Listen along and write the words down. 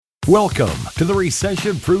Welcome to the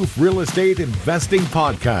Recession Proof Real Estate Investing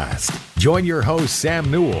Podcast. Join your host,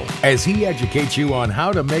 Sam Newell, as he educates you on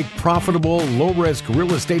how to make profitable, low-risk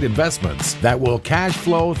real estate investments that will cash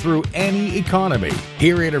flow through any economy.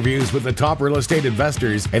 Hear interviews with the top real estate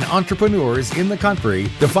investors and entrepreneurs in the country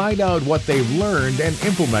to find out what they've learned and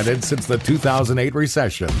implemented since the 2008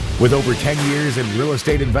 recession. With over 10 years in real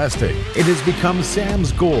estate investing, it has become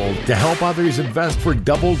Sam's goal to help others invest for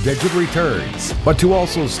double-digit returns, but to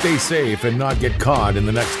also stay safe and not get caught in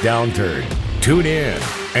the next downturn. Tune in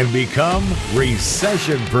and become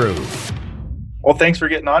recession-proof. Well, thanks for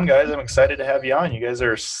getting on, guys. I'm excited to have you on. You guys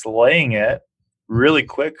are slaying it really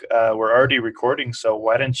quick. We're already recording, so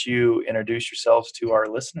why don't you introduce yourselves to our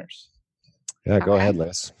listeners? Yeah, go ahead,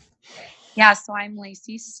 Liz. Yeah, so I'm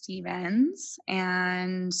Lacey Stevens,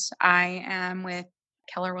 and I am with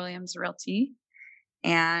Keller Williams Realty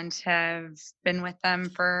and have been with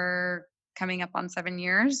them for coming up on 7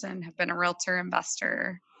 years and have been a realtor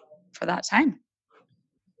investor for that time.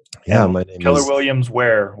 Yeah, my name Keller is Williams.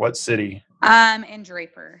 Where? What city? In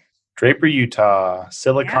Draper, Utah.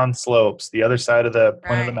 Silicon Slopes, the other side of the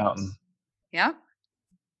point of the mountain. Yep.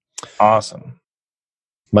 Awesome.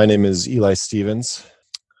 My name is Eli Stevens.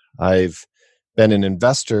 I've been an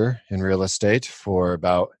investor in real estate for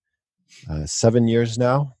about 7 years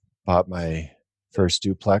now. Bought my first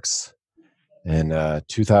duplex in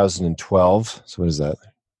 2012. So what is that?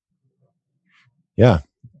 Yeah,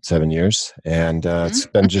 7 years. And it's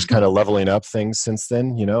been just kind of leveling up things since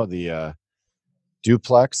then. You know, the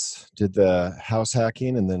duplex, did the house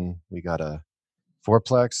hacking, and then we got a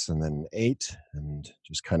fourplex and then 8, and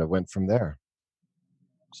just kind of went from there.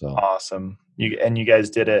 So Awesome. You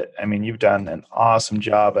guys did it. I mean, you've done an awesome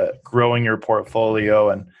job at growing your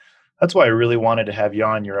portfolio, and that's why I really wanted to have you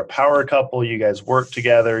on. You're a power couple. You guys work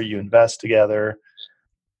together, you invest together,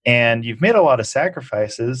 and you've made a lot of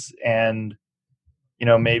sacrifices, and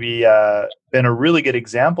maybe been a really good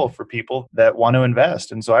example for people that want to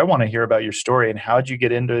invest. And so I want to hear about your story and how did you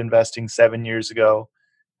get into investing 7 years ago?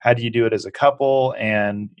 How do you do it as a couple?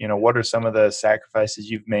 And, what are some of the sacrifices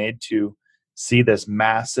you've made to see this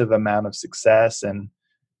massive amount of success and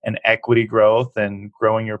equity growth and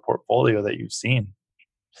growing your portfolio that you've seen?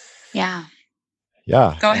 Yeah.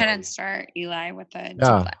 yeah. Go ahead and start, Eli, with the Yeah.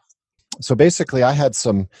 duplex. So basically, I had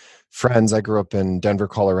some friends. I grew up in Denver,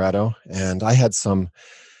 Colorado, and I had some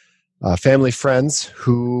family friends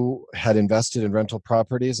who had invested in rental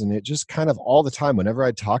properties, and it just kind of all the time, whenever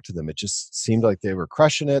I talked to them, it just seemed like they were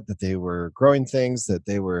crushing it, that they were growing things, that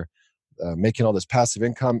they were making all this passive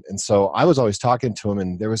income. And so I was always talking to them,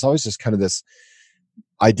 and there was always just kind of this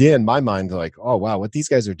idea in my mind, like, oh, wow, what these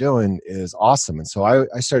guys are doing is awesome. And so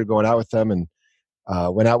I started going out with them and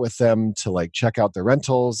went out with them to like check out their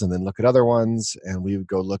rentals and then look at other ones. And we would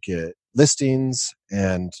go look at listings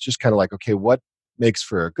and just kind of like, okay, what makes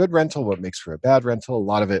for a good rental? What makes for a bad rental? A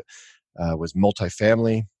lot of it was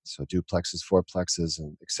multifamily. So duplexes, fourplexes,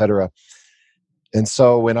 and et cetera. And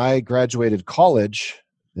so when I graduated college,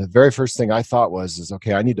 the very first thing I thought is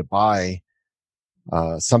okay, I need to buy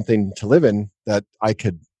something to live in that I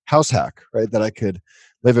could house hack, right? That I could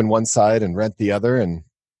live in one side and rent the other, and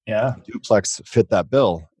duplex fit that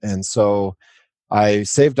bill. And so I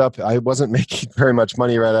saved up. I wasn't making very much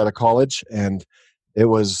money right out of college, and it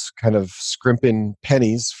was kind of scrimping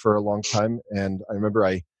pennies for a long time. And I remember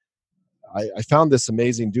I found this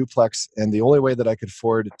amazing duplex, and the only way that I could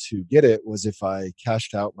afford to get it was if I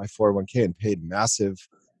cashed out my 401k and paid massive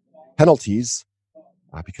penalties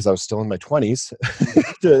because I was still in my 20s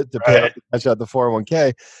to pay out, to cash out the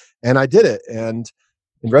 401k. And I did it. And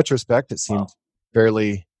in retrospect, it seemed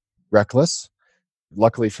fairly reckless.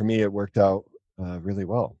 Luckily for me, it worked out really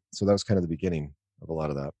well. So that was kind of the beginning of a lot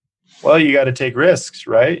of that. Well, you got to take risks,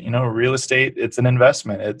 right? Real estate, it's an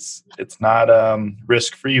investment. It's not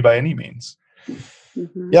risk-free by any means.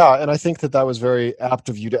 Mm-hmm. Yeah. And I think that was very apt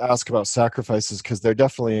of you to ask about sacrifices, because there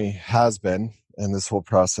definitely has been in this whole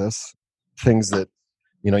process things that,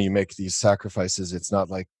 you make these sacrifices. It's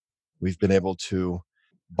not like we've been able to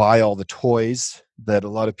buy all the toys that a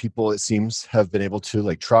lot of people, it seems, have been able to,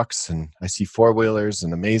 like trucks, and I see four-wheelers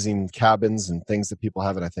and amazing cabins and things that people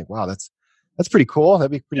have, and I think, wow, that's pretty cool.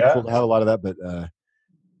 That'd be pretty cool to have a lot of that, but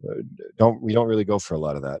we don't really go for a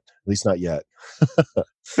lot of that, at least not yet.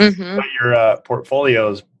 Mm-hmm. But your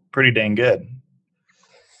portfolio is pretty dang good.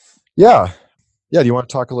 Yeah. Do you want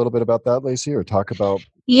to talk a little bit about that, Lacey, or talk about?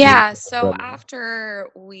 Yeah. So after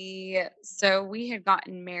we had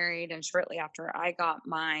gotten married, and shortly after I got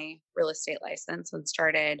my real estate license and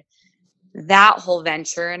started that whole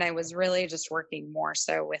venture, and I was really just working more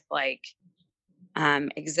so with like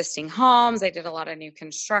existing homes. I did a lot of new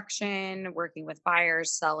construction, working with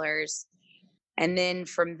buyers, sellers. And then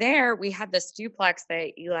from there, we had this duplex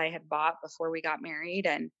that Eli had bought before we got married.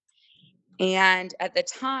 And at the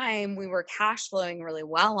time, we were cash flowing really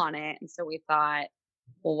well on it. And so we thought,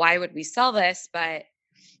 well, why would we sell this? But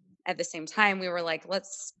at the same time, we were like,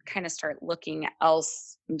 let's kind of start looking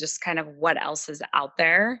else, just kind of what else is out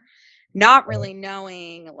there, not really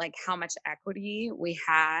knowing like how much equity we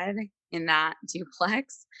had in that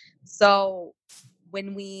duplex. So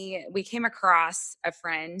when we came across a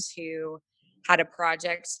friend who had a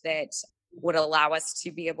project that would allow us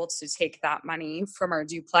to be able to take that money from our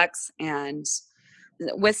duplex and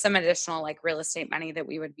with some additional like real estate money that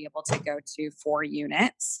we would be able to go to 4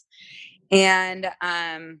 units. And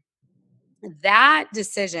that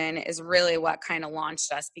decision is really what kind of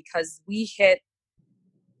launched us, because we hit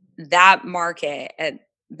that market at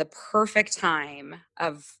the perfect time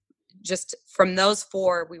of just from those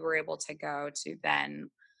 4, we were able to go to then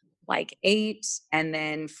like 8. And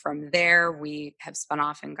then from there, we have spun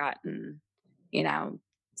off and gotten,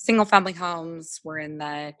 single family homes. We're in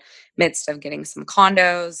the midst of getting some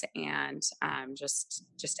condos and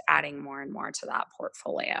just adding more and more to that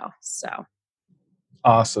portfolio. So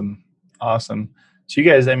Awesome. So you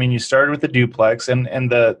guys, I mean, you started with the duplex, and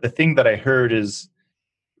the thing that I heard is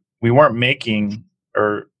we weren't making,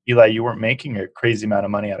 or Eli, you weren't making a crazy amount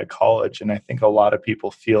of money out of college. And I think a lot of people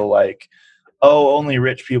feel like, oh, only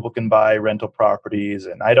rich people can buy rental properties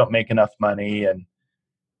and I don't make enough money.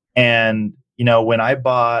 And when I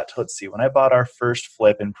bought our first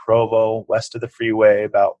flip in Provo, west of the freeway,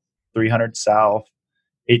 about 300 south,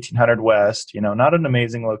 1800 west, not an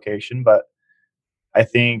amazing location, but I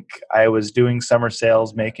think I was doing summer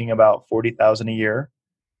sales, making about 40,000 a year.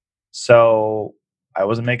 So I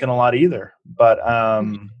wasn't making a lot either, but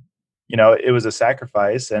it was a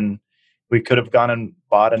sacrifice, and we could have gone and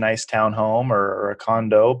bought a nice townhome or a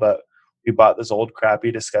condo, but we bought this old, crappy,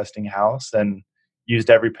 disgusting house and used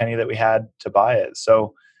every penny that we had to buy it.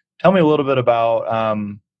 So tell me a little bit about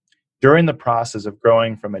during the process of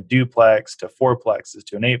growing from a duplex to 4plexes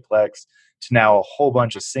to an 8plex to now a whole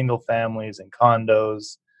bunch of single families and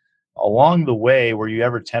condos. Along the way, were you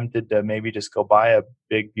ever tempted to maybe just go buy a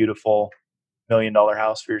big, beautiful $1 million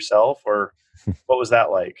house for yourself, or what was that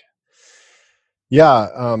like? Yeah.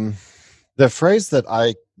 The phrase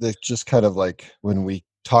that just kind of like when we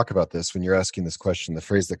talk about this, when you're asking this question, the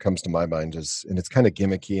phrase that comes to my mind is, and it's kind of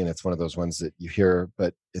gimmicky and it's one of those ones that you hear,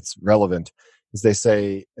 but it's relevant, is they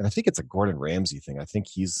say, and I think it's a Gordon Ramsay thing. I think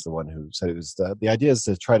he's the one who said it was the idea is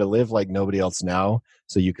to try to live like nobody else now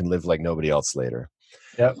so you can live like nobody else later.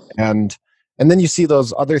 Yep. And then you see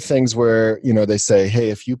those other things where, they say, hey,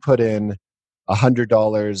 if you put in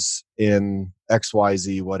 $100 in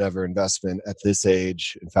XYZ, whatever investment at this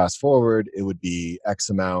age and fast forward, it would be X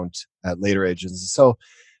amount at later ages. So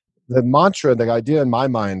the mantra, the idea in my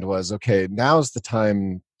mind was, okay, now's the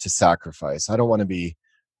time to sacrifice. I don't want to be,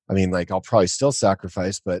 I'll probably still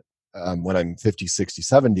sacrifice, but when I'm 50, 60,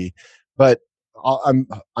 70, but I'm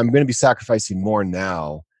going to be sacrificing more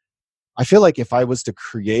now. I feel like if I was to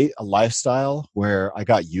create a lifestyle where I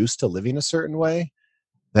got used to living a certain way,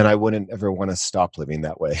 then I wouldn't ever want to stop living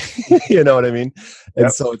that way. You know what I mean? And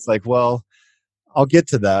Yep. So it's like, well, I'll get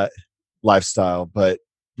to that lifestyle, but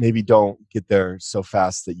maybe don't get there so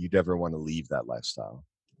fast that you'd ever want to leave that lifestyle.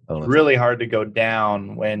 Really hard to go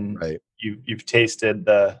down when right. you've tasted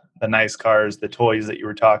the nice cars, the toys that you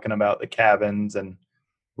were talking about, the cabins, and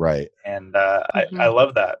right. And I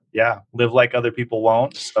love that. Yeah, live like other people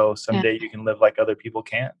won't. So someday you can live like other people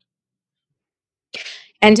can't.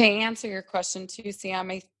 And to answer your question too,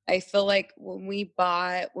 Sam, I feel like when we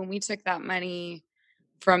took that money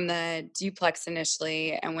from the duplex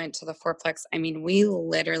initially and went to the 4plex, we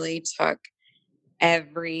literally took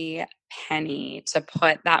every penny to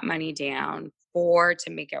put that money down to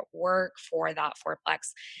make it work for that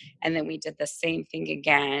 4plex. And then we did the same thing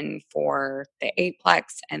again for the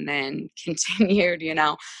 8plex and then continued,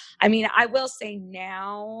 I will say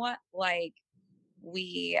now, like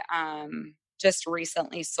we just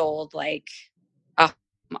recently sold like a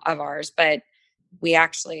home of ours, but we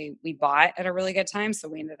bought at a really good time, so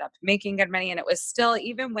we ended up making good money. And it was still,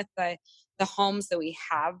 even with the homes that we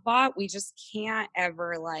have bought, we just can't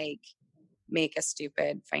ever like make a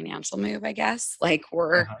stupid financial move, I guess. Like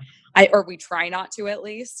or we try not to, at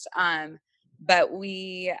least. But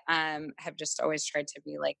we have just always tried to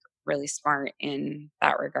be like really smart in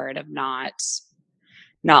that regard of not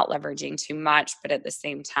leveraging too much, but at the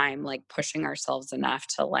same time, like pushing ourselves enough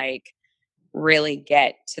to like really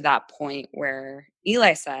get to that point where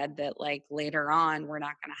Eli said that like later on, we're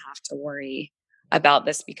not going to have to worry about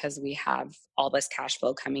this because we have all this cash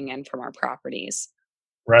flow coming in from our properties.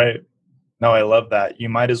 Right. No, I love that. You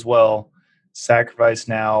might as well sacrifice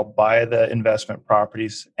now, buy the investment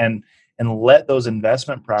properties, and let those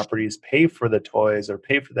investment properties pay for the toys or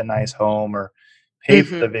pay for the nice home or pay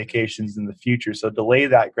for the vacations in the future. So delay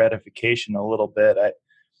that gratification a little bit.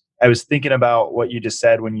 I was thinking about what you just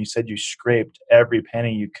said when you said you scraped every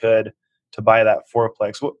penny you could to buy that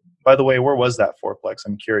fourplex. By the way, where was that fourplex?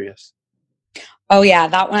 I'm curious. Oh yeah,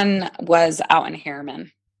 that one was out in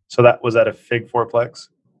Harriman. So was that a Fig fourplex?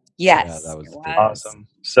 Yes, Yeah, that was awesome.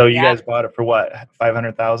 So you guys bought it for what,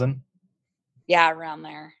 500,000? Yeah, around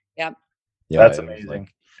there. Yep. Yeah, that's amazing.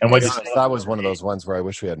 And what that was one of those ones where I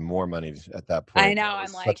wish we had more money at that point. I know.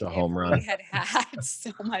 I'm like, such a home run. We had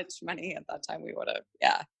so much money at that time, we would have.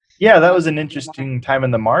 Yeah. Yeah, that was an interesting time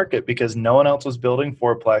in the market because no one else was building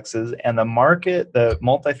fourplexes, and the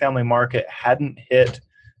multifamily market hadn't hit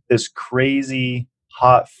this crazy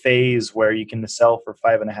hot phase where you can sell for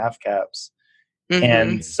 5.5 caps.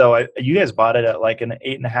 And so you guys bought it at like an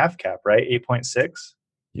 8.5 cap, right? 8.6.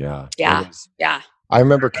 Yeah. Yeah. I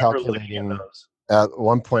remember calculating at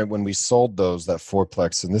one point when we sold that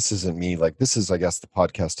fourplex, and this isn't me, like this is, I guess, the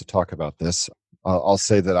podcast to talk about this. I'll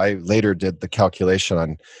say that I later did the calculation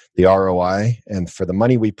on the ROI, and for the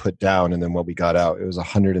money we put down and then what we got out, it was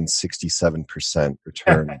 167%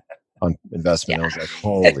 return on investment. Yeah. I was like,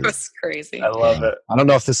 holy. It was crazy. I love it. I don't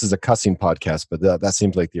know if this is a cussing podcast, but that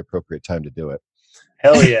seems like the appropriate time to do it.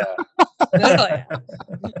 Hell yeah. Hell yeah.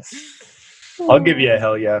 I'll give you a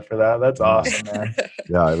hell yeah for that. That's awesome, man.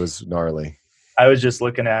 Yeah, it was gnarly. I was just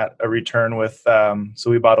looking at a return with, so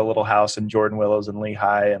we bought a little house in Jordan Willows and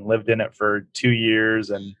Lehigh and lived in it for 2 years,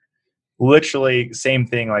 and literally same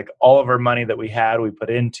thing, like all of our money that we had, we put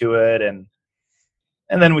into it, and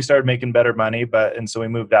then we started making better money, and so we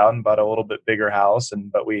moved out and bought a little bit bigger house,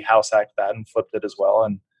 but we house hacked that and flipped it as well.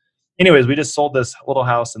 And anyways, we just sold this little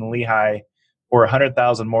house in Lehigh for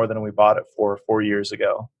 $100,000 more than we bought it for 4 years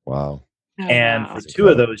ago. Wow. And for 2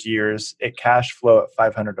 of those years, it cash flow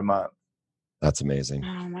at $500 a month. That's amazing.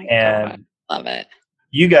 Oh my God. Love it.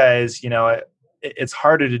 You guys, it's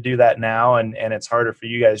harder to do that now, and it's harder for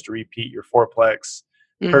you guys to repeat your fourplex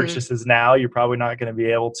purchases now. You're probably not going to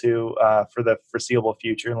be able to for the foreseeable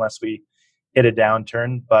future unless we hit a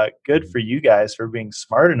downturn. But good for you guys for being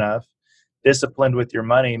smart enough, disciplined with your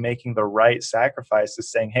money, making the right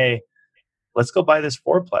sacrifices, saying, hey, let's go buy this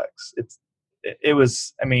fourplex. It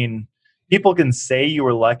was, I mean, people can say you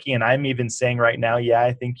were lucky, and I'm even saying right now, yeah,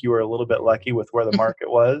 I think you were a little bit lucky with where the market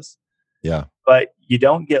was. Yeah. But you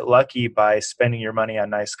don't get lucky by spending your money on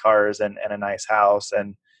nice cars and a nice house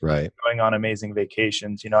and going on amazing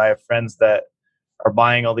vacations. I have friends that are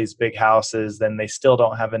buying all these big houses, then they still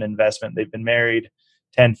don't have an investment. They've been married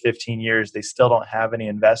 10, 15 years. They still don't have any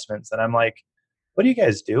investments. And I'm like, what are you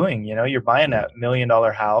guys doing? You're buying a $1 million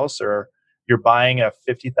house, or you're buying a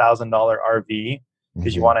 $50,000 RV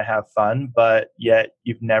because you want to have fun, but yet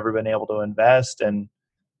you've never been able to invest and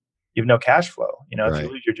you have no cash flow. If you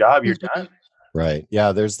lose your job, you're done. Right.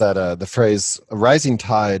 Yeah. There's that, the phrase, a rising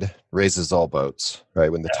tide raises all boats, right?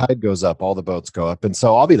 When the tide goes up, all the boats go up. And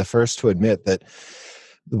so I'll be the first to admit that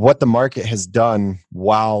what the market has done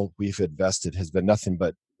while we've invested has been nothing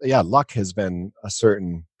but, luck has been a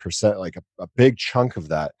certain percent, like a big chunk of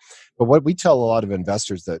that. But what we tell a lot of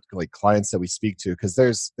investors, that like clients that we speak to, because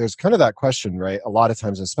there's kind of that question, right? A lot of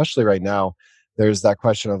times, especially right now, there's that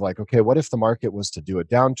question of like, okay, what if the market was to do a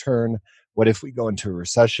downturn? What if we go into a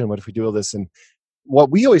recession? What if we do all this? And what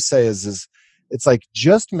we always say is it's like,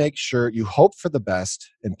 just make sure you hope for the best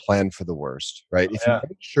and plan for the worst, right? If you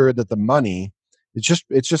make sure that the money, it's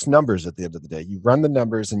just numbers at the end of the day. You run the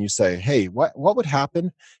numbers and you say, hey, what would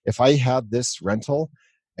happen if I had this rental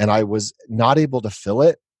and I was not able to fill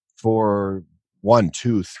it for 1,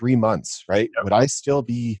 2, 3 months, right? Yep.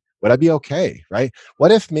 Would I be okay, right?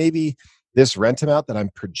 What if maybe this rent amount that I'm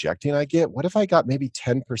projecting I get, what if I got maybe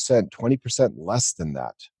 10%, 20% less than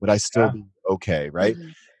that? Would I still be okay, right? Mm-hmm.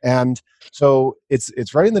 And so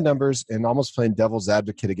it's running the numbers and almost playing devil's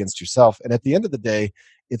advocate against yourself. And at the end of the day,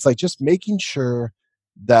 it's like just making sure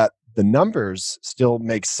that the numbers still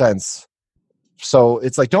make sense. So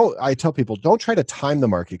it's like, I tell people, don't try to time the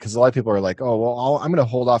market, because a lot of people are like, oh, well, I'm going to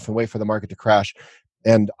hold off and wait for the market to crash.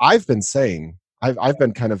 And I've been saying, I've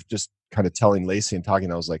been kind of telling Lacey and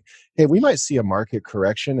talking, I was like, hey, we might see a market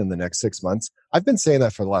correction in the next 6 months. I've been saying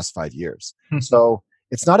that for the last 5 years. So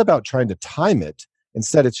it's not about trying to time it.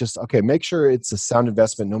 Instead, it's just, okay, make sure it's a sound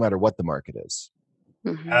investment no matter what the market is.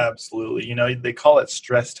 Mm-hmm. Absolutely. They call it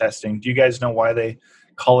stress testing. Do you guys know why they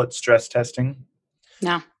call it stress testing?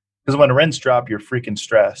 No. Because when rents drop, you're freaking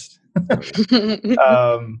stressed.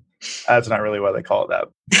 That's not really why they call it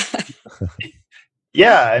that.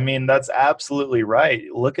 Yeah, I mean, that's absolutely right.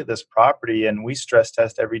 Look at this property, and we stress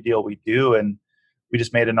test every deal we do. And we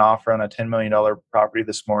just made an offer on a $10 million property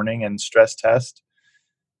this morning and stress test.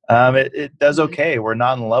 It does okay. We're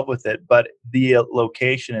not in love with it, but the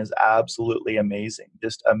location is absolutely amazing.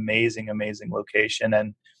 Just amazing, amazing location.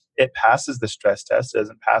 And it passes the stress test. It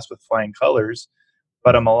doesn't pass with flying colors,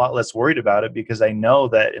 but I'm a lot less worried about it because I know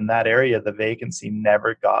that in that area, the vacancy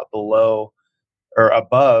never got below or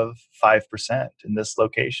above 5% in this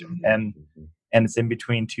location. And it's in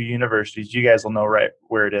between two universities. You guys will know right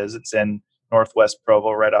where it is. It's in Northwest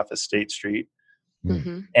Provo, right off of State Street.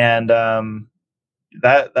 Mm-hmm. And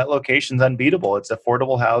that location's unbeatable. It's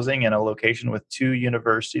affordable housing in a location with two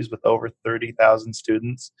universities with over 30,000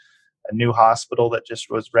 students, a new hospital that just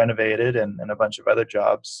was renovated, and a bunch of other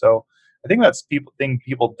jobs. So I think that's thing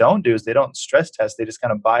people don't do is they don't stress test. They just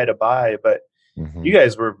kind of buy to buy. But you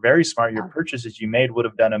guys were very smart. Your purchases you made would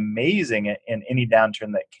have done amazing in any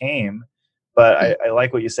downturn that came. But I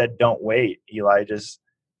like what you said. Don't wait, Eli.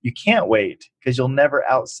 You can't wait because you'll never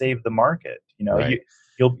outsave the market. You know, Right.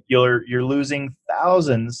 you're losing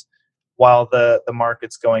thousands while the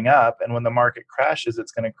market's going up, and when the market crashes,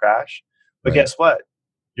 it's going to crash. But Right. guess what?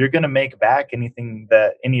 You're going to make back any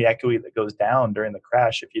equity that goes down during the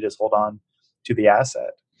crash if you just hold on to the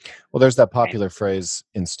asset. Well, there's that popular phrase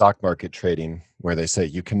in stock market trading where they say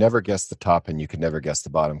you can never guess the top and you can never guess the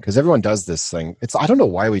bottom, because everyone does this thing. I don't know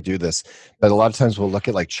why we do this, but a lot of times we'll look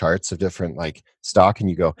at like charts of different like stock and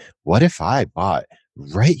you go, what if I bought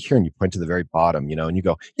right here? And you point to the very bottom, and you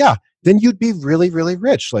go, yeah, then you'd be really, really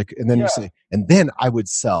rich. And then you say, and then I would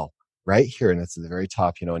sell right here. And it's at the very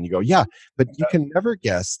top, and you go, yeah, but you can never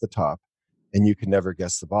guess the top and you can never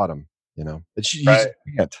guess the bottom, but you Right.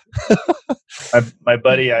 just can't. My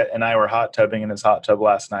buddy and I were hot tubbing in his hot tub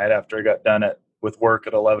last night after I got done with work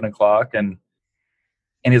at 11 o'clock. And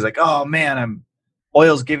he's like, oh man,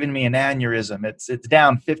 oil's giving me an aneurysm. It's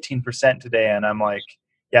down 15% today. And I'm like,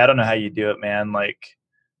 yeah, I don't know how you do it, man. Like,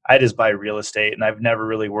 I just buy real estate and I've never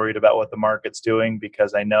really worried about what the market's doing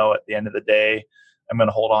because I know at the end of the day, I'm going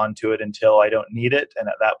to hold on to it until I don't need it. And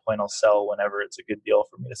at that point, I'll sell whenever it's a good deal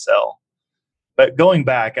for me to sell. But going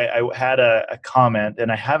back, I had a comment, and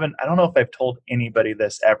I don't know if I've told anybody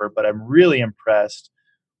this ever, but I'm really impressed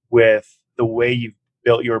with the way you've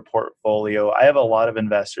built your portfolio. I have a lot of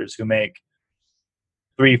investors who make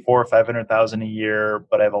 3, 4, 500,000 a year,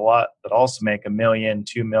 but I have a lot that also make $1 million,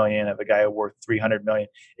 $2 million. I have a guy worth 300 million.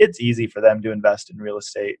 It's easy for them to invest in real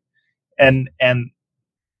estate. And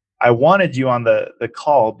I wanted you on the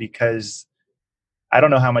call because I don't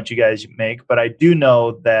know how much you guys make, but I do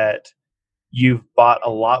know that you've bought a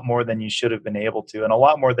lot more than you should have been able to, and a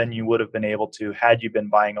lot more than you would have been able to had you been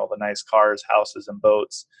buying all the nice cars, houses, and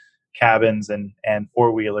boats, cabins, and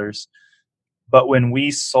four-wheelers. But when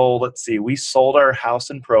we sold our house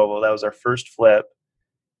in Provo. That was our first flip.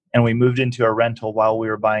 And we moved into a rental while we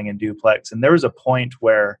were buying a duplex. And there was a point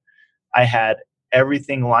where I had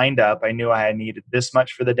everything lined up. I knew I needed this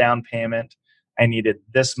much for the down payment. I needed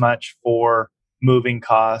this much for moving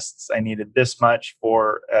costs. I needed this much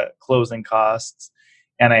for closing costs.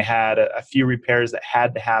 And I had a few repairs that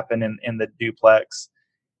had to happen in the duplex.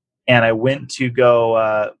 And I went to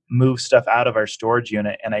go move stuff out of our storage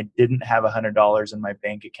unit, and I didn't have $100 in my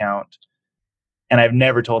bank account. And I've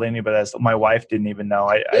never told anybody this. My wife didn't even know.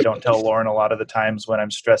 I don't tell Lauren a lot of the times when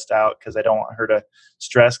I'm stressed out because I don't want her to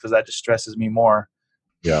stress, because that just stresses me more.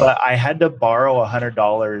 Yeah. But I had to borrow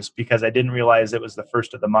 $100 because I didn't realize it was the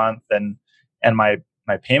first of the month, and my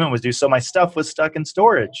payment was due. So my stuff was stuck in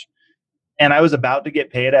storage, and I was about to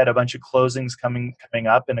get paid. I had a bunch of closings coming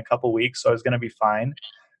up in a couple weeks, so I was going to be fine.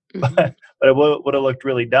 Mm-hmm. But it would have looked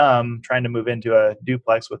really dumb trying to move into a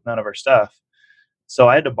duplex with none of our stuff. So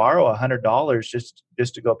I had to borrow $100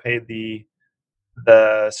 just to go pay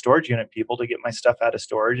the storage unit people to get my stuff out of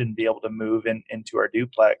storage and be able to move into our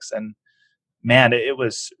duplex. And man, it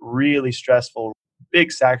was really stressful.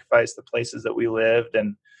 Big sacrifice, the places that we lived.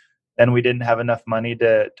 And then we didn't have enough money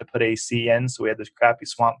to put AC in. So we had this crappy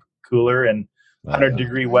swamp cooler and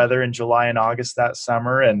 100-degree weather in July and August that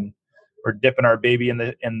summer. And we're dipping our baby in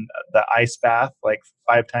the ice bath like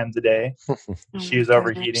 5 times a day. She was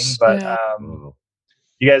overheating. But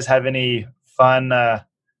you guys have any fun,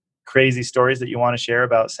 crazy stories that you want to share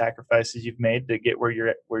about sacrifices you've made to get where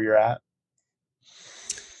you're at?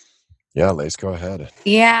 Yeah, Lace, go ahead.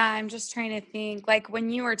 Yeah, I'm just trying to think. Like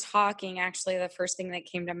when you were talking, actually, the first thing that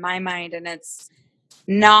came to my mind, and it's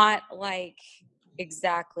not like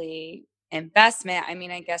exactly investment. I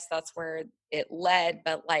mean, I guess that's where it led,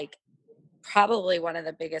 but like probably one of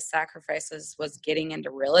the biggest sacrifices was getting into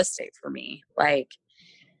real estate for me. Like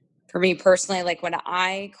For me personally, like when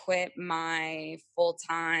I quit my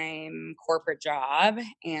full-time corporate job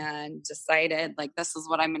and decided like this is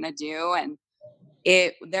what I'm going to do, and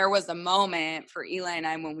there was a moment for Eli and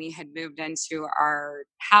I when we had moved into our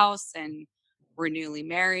house and we're newly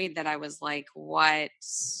married that I was like, what,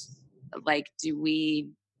 like, do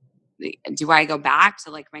I go back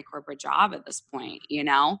to like my corporate job at this point,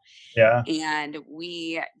 Yeah. And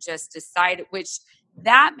we just decided, which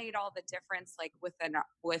that made all the difference, like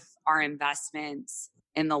with our investments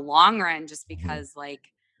in the long run, just because like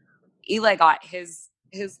Eli got his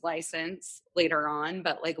license later on,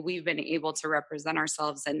 but like we've been able to represent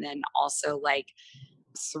ourselves, and then also like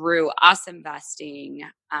through us investing,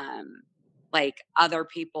 like other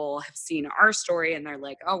people have seen our story and they're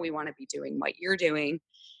like, oh, we want to be doing what you're doing.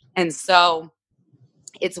 And so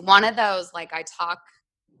it's one of those, like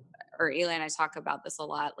Eli and I talk about this a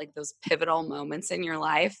lot, like those pivotal moments in your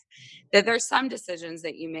life, that there's some decisions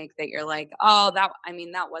that you make that you're like, oh, that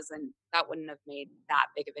wouldn't have made that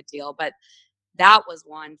big of a deal. But that was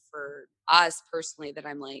one for us personally that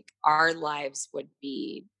I'm like, our lives would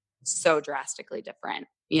be so drastically different,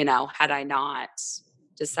 had I not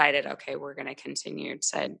decided, okay, we're going to continue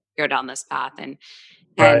to go down this path. And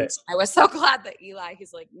Right. I was so glad that Eli,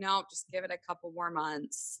 he's like, no, just give it a couple more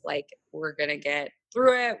months. Like, we're going to get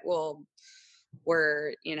through it.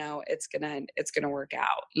 It's going to work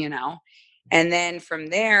out. And then from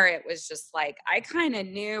there, it was just like, I kind of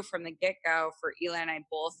knew from the get go for Eli and I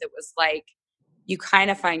both, it was like, you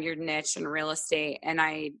kind of find your niche in real estate. And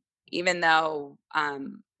even though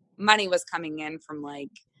money was coming in from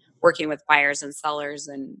like working with buyers and sellers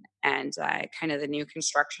and kind of the new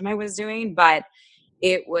construction I was doing, but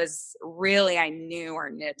it was really, I knew our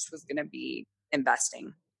niche was going to be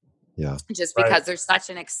investing. Yeah. Just because there's such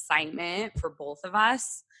an excitement for both of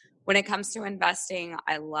us when it comes to investing.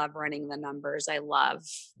 I love running the numbers. I love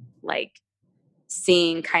like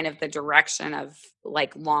seeing kind of the direction of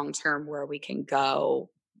like long term where we can go,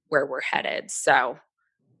 where we're headed. So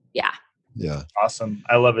yeah. Awesome.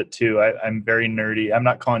 I love it too. I'm very nerdy. I'm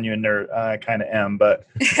not calling you a nerd. I kind of am, but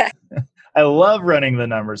I love running the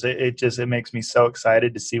numbers. It makes me so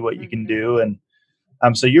excited to see what you can do. And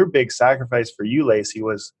so your big sacrifice for you, Lacey,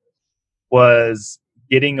 was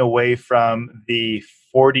getting away from the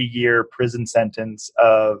 40-year prison sentence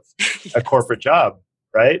of a corporate job,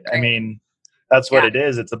 right? I mean, that's what it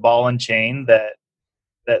is. It's a ball and chain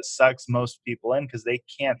that sucks most people in because they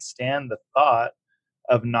can't stand the thought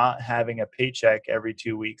of not having a paycheck every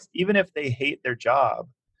 2 weeks, even if they hate their job.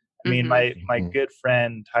 I mean, my good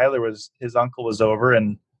friend Tyler, his uncle was over,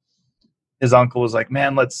 and his uncle was like,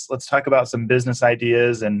 man, let's talk about some business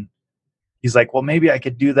ideas. And he's like, well, maybe I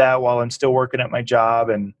could do that while I'm still working at my job.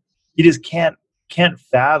 And he just can't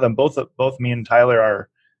fathom. Both me and Tyler are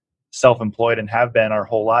self-employed and have been our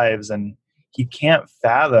whole lives. And he can't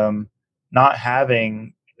fathom not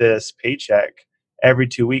having this paycheck every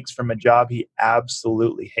 2 weeks from a job he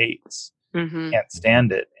absolutely hates. Can't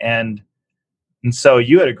stand it. And so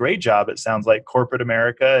you had a great job. It sounds like corporate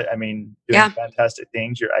America. I mean, doing fantastic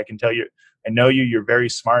things. I can tell you, I know you're very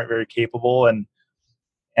smart, very capable. And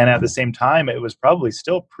at the same time, it was probably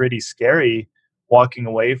still pretty scary walking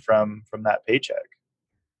away from that paycheck.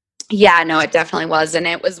 Yeah, no, it definitely was. And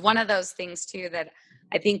it was one of those things too that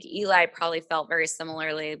I think Eli probably felt very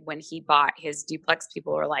similarly when he bought his duplex.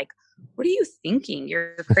 People were like, what are you thinking?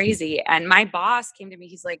 You're crazy. And my boss came to me.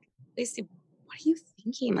 He's like, Lacey, what are you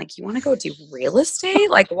thinking? Like, you want to go do real estate?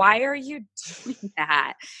 Like, why are you doing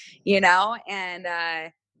that?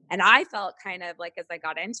 And I felt kind of like, as I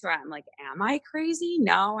got into it, I'm like, am I crazy?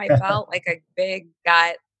 No, I felt like a big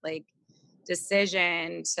gut, like,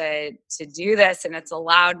 decision to do this. And it's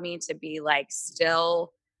allowed me to be like,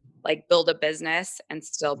 still like build a business and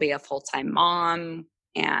still be a full-time mom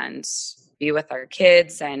and be with our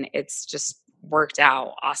kids. And it's just worked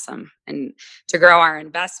out awesome, and to grow our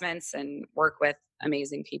investments and work with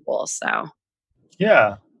amazing people. So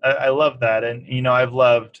yeah, I love that. And I've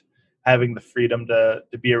loved having the freedom to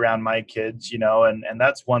be around my kids, and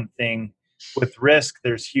that's one thing. With risk,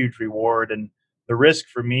 there's huge reward. And the risk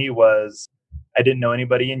for me was I didn't know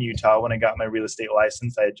anybody in Utah when I got my real estate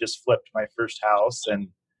license. I had just flipped my first house,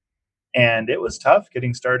 and it was tough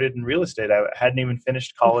getting started in real estate. I hadn't even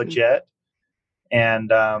finished college yet. And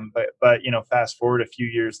but fast forward a few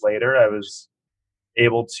years later, I was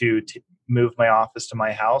able to move my office to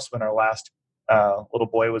my house when our last little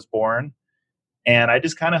boy was born. And I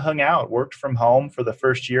just kind of hung out, worked from home for the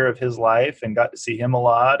first year of his life, and got to see him a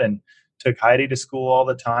lot, and took Heidi to school all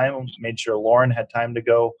the time, made sure Lauren had time to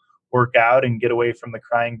go work out and get away from the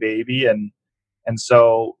crying baby. And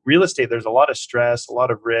so real estate, there's a lot of stress, a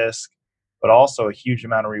lot of risk, but also a huge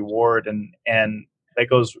amount of reward. And that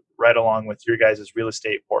goes right along with your guys' real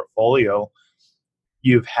estate portfolio.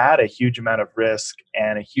 You've had a huge amount of risk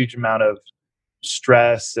and a huge amount of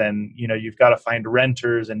stress, and you've got to find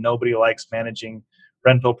renters, and nobody likes managing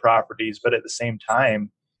rental properties. But at the same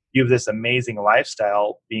time, you have this amazing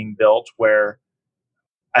lifestyle being built where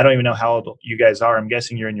I don't even know how old you guys are. I'm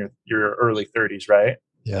guessing you're in your early 30s, right?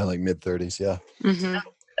 Yeah, like mid 30s. Yeah. Mm-hmm.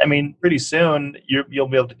 I mean, pretty soon you'll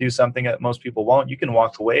be able to do something that most people won't. You can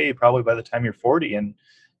walk away probably by the time you're 40 and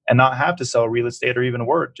not have to sell real estate or even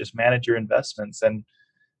work. Just manage your investments. And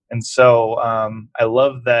so I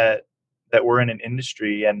love that we're in an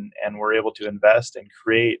industry and we're able to invest and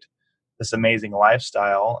create this amazing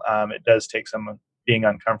lifestyle. It does take some being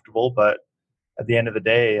uncomfortable, but at the end of the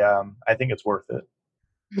day, I think it's worth it.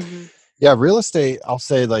 Mm-hmm. Yeah, real estate, I'll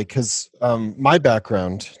say, like, because my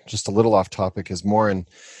background, just a little off topic, is more in,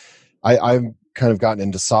 I've kind of gotten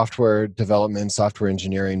into software development, software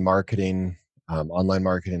engineering, marketing, online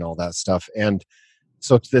marketing, all that stuff. And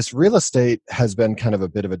so this real estate has been kind of a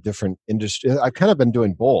bit of a different industry. I've kind of been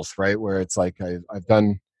doing both, right? Where it's like I've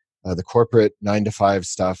done the corporate 9-to-5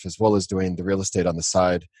 stuff as well as doing the real estate on the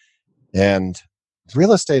side. And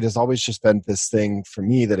real estate has always just been this thing for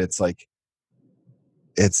me that it's like,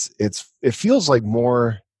 it feels like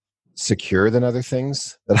more secure than other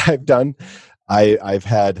things that I've done. I've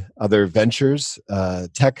had other ventures,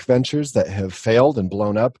 tech ventures that have failed and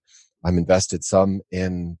blown up. I'm invested some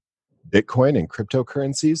in Bitcoin and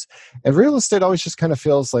cryptocurrencies, and real estate always just kind of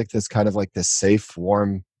feels like this safe,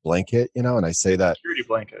 warm blanket, and I say that security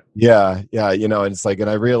blanket. Yeah. And it's like, and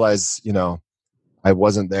I realize, I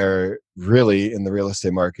wasn't there really in the real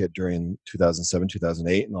estate market during 2007,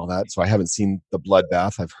 2008 and all that. So I haven't seen the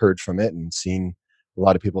bloodbath. I've heard from it and seen a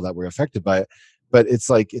lot of people that were affected by it. But it's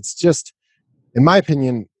like, it's just, in my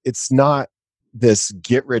opinion, it's not this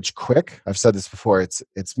get rich quick. I've said this before.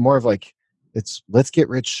 It's more of like, let's get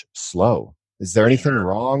rich slow. Is there anything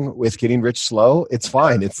wrong with getting rich slow? It's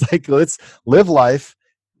fine. It's like, let's live life.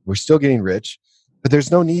 We're still getting rich, but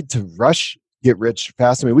there's no need to rush get rich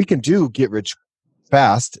fast. I mean, we can do get rich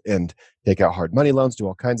fast and take out hard money loans, do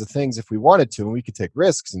all kinds of things if we wanted to, and we could take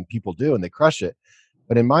risks, and people do, and they crush it.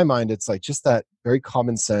 But in my mind, it's like just that very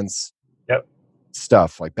common sense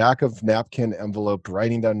stuff, like back of napkin envelope,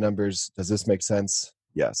 writing down numbers. Does this make sense?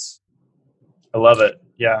 Yes. I love it.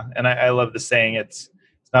 Yeah. And I love the saying, it's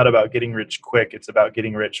not about getting rich quick. It's about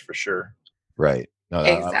getting rich for sure. Right. No,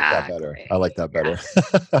 Exactly. I like that better.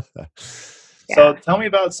 So tell me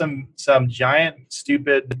about some giant,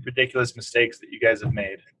 stupid, ridiculous mistakes that you guys have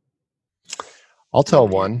made. I'll tell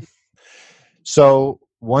one. So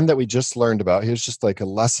one that we just learned about, here's just like a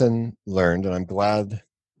lesson learned, and I'm glad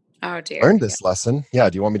I learned this lesson. Yeah.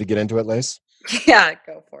 Do you want me to get into it, Lace? Yeah,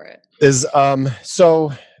 go for it.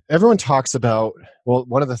 So everyone talks about, well,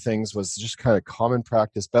 one of the things was just kind of common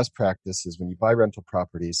practice, best practice is when you buy rental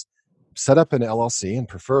properties, set up an LLC, and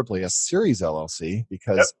preferably a series LLC,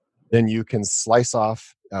 because then you can slice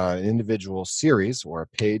off an individual series or a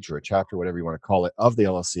page or a chapter, whatever you want to call it, of the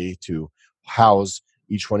LLC to house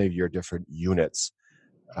each one of your different units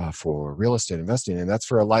for real estate investing. And that's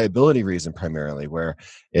for a liability reason primarily, where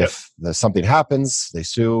if something happens, they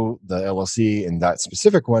sue the LLC in that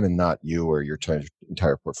specific one and not you or your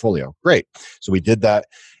entire portfolio. Great. So we did that,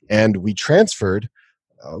 and we transferred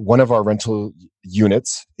one of our rental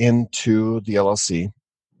units into the LLC,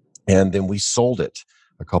 and then we sold it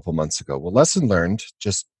a couple months ago. Well, lesson learned,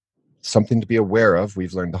 just something to be aware of,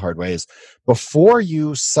 we've learned the hard way, is before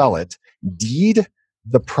you sell it, deed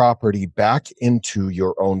the property back into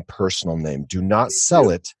your own personal name. Do not sell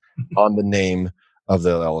it on the name of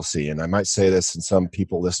the LLC. And I might say this, and some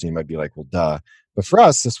people listening might be like, well, duh. But for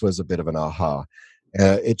us, this was a bit of an aha.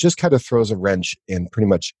 It just kind of throws a wrench in pretty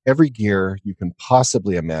much every gear you can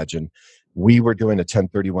possibly imagine. We were doing a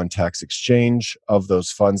 1031 tax exchange of those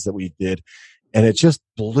funds that we did, and it just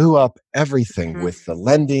blew up everything with the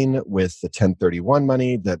lending, with the 1031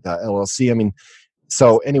 money, the LLC. I mean,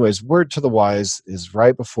 so anyways, word to the wise is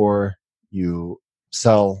right before you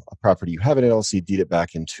sell a property, you have an LLC, deed it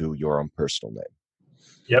back into your own personal name.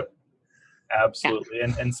 Yep, absolutely.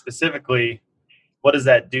 Yeah. And specifically, what does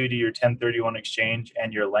that do to your 1031 exchange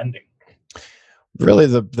and your lending? Really,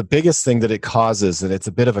 the biggest thing that it causes, and it's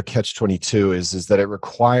a bit of a catch-22, is that it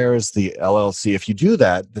requires the LLC. If you do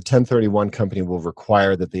that, the 1031 company will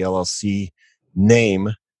require that the LLC name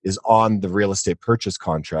is on the real estate purchase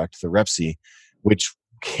contract, the REPC, which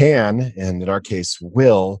can, and in our case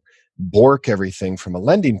will, bork everything from a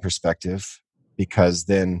lending perspective, because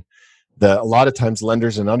then a lot of times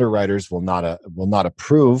lenders and underwriters will not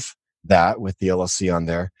approve that with the LLC on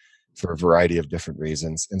there for a variety of different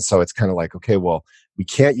reasons. And so it's kind of like, okay, well, we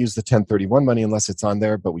can't use the 1031 money unless it's on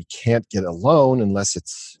there, but we can't get a loan unless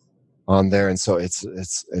it's on there. And so it's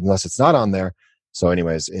unless it's not on there. So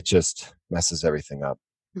anyways, it just messes everything up.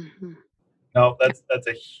 Mm-hmm. No, that's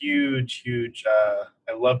a huge.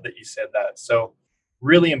 I love that you said that. So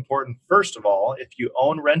really important. First of all, if you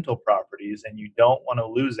own rental properties and you don't want to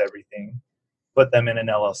lose everything, put them in an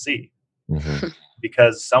LLC,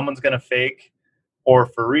 because someone's going to fake or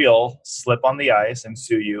for real slip on the ice and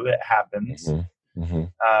sue you. It happens.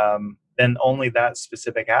 Then only that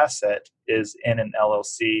specific asset is in an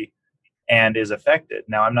LLC and is affected.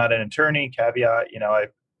 Now, I'm not an attorney, caveat,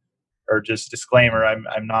 or just disclaimer,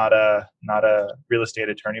 I'm not a real estate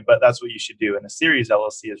attorney, but that's what you should do. And a series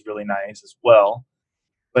LLC is really nice as well.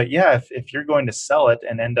 But yeah, if you're going to sell it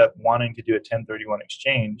and end up wanting to do a 1031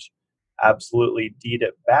 exchange, absolutely deed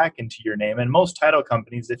it back into your name. And most title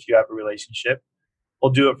companies, if you have a relationship, will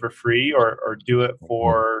do it for free or do it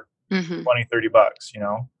for $20,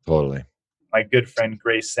 $30, Totally. My good friend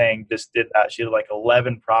Grace Sang just did that. She had like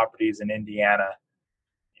 11 properties in Indiana.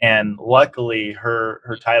 And luckily her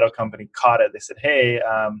title company caught it. They said, hey,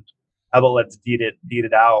 how about let's deed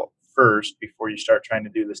it out first before you start trying to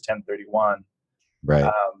do this 1031.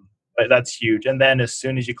 Right. But that's huge. And then as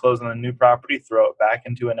soon as you close on a new property, throw it back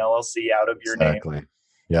into an LLC out of your name.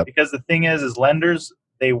 Yep. Because the thing is lenders,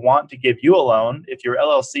 they want to give you a loan. If your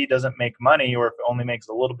LLC doesn't make money, or if it only makes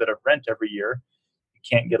a little bit of rent every year, you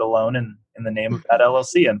can't get a loan in the name of that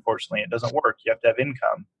LLC. Unfortunately, it doesn't work. You have to have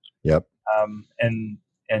income. Yep.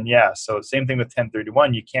 And yeah, so same thing with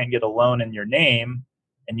 1031. You can't get a loan in your name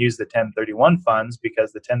and use the 1031 funds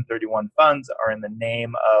because the 1031 funds are in the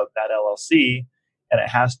name of that LLC, and it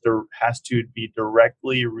has to be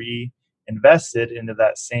directly reinvested into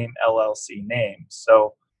that same LLC name.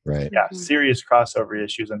 So right. Yeah, serious crossover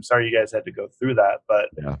issues. I'm sorry you guys had to go through that, but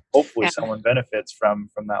hopefully someone benefits from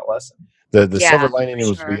that lesson. The silver lining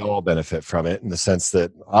is we all benefit from it in the sense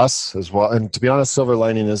that us as well. And to be honest, silver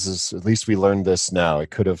lining is at least we learned this now.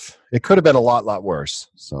 It could have been a lot worse.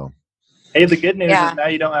 So hey, the good news is now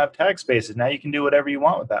you don't have tax bases. Now you can do whatever you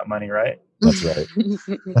want with that money, right? That's right.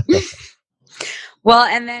 Well,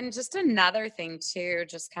 and then just another thing too,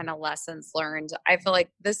 just kind of lessons learned. I feel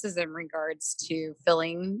like this is in regards to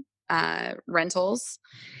filling rentals.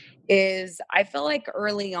 Is I feel like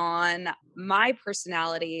early on, my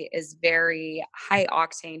personality is very high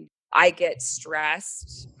octane. I get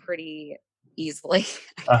stressed pretty easily,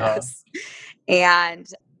 I guess. And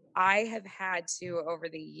I have had to, over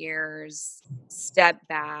the years, step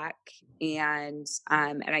back and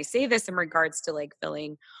I say this in regards to like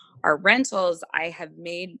filling our rentals. I have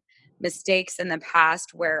made mistakes in the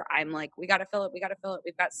past where I'm like, we got to fill it. We've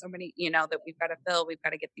got so many, that we've got to fill. We've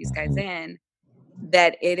got to get these guys in.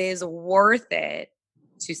 That it is worth it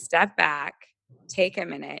to step back, take a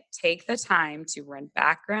minute, take the time to run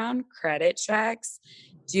background credit checks,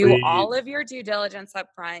 do all of your due diligence up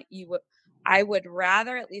front. I would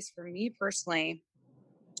rather, at least for me personally,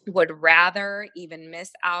 would rather even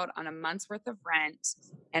miss out on a month's worth of rent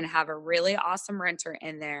and have a really awesome renter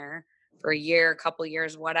in there for a year, a couple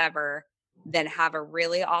years, whatever, than have a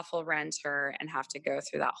really awful renter and have to go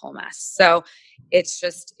through that whole mess. So it's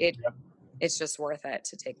just worth it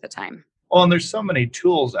to take the time. Well, and there's so many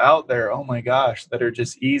tools out there, oh my gosh, that are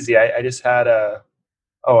just easy. I just had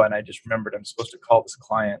and I just remembered I'm supposed to call this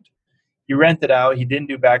client. He rented out, he didn't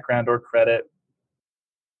do background or credit.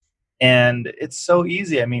 And it's so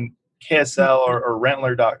easy. I mean, KSL or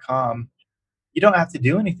Rentler.com, you don't have to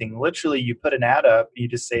do anything. Literally, you put an ad up, you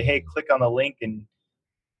just say, hey, click on the link, and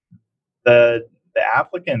the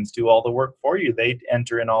applicants do all the work for you. They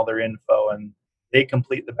enter in all their info and they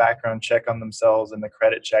complete the background check on themselves and the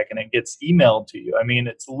credit check, and it gets emailed to you. I mean,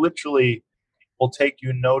 it's literally will take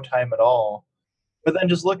you no time at all. But then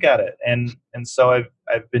just look at it. And so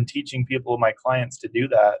I've been teaching people, my clients, to do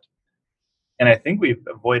that. And I think we've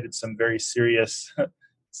avoided some very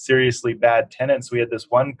seriously bad tenants. We had this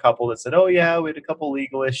one couple that said, oh yeah, we had a couple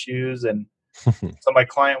legal issues. And so my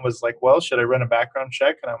client was like, well, should I run a background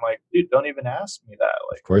check? And I'm like, dude, don't even ask me that.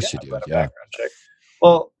 Like, of course you do. Run a background check.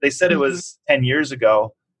 Well, they said it was 10 years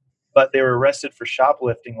ago, but they were arrested for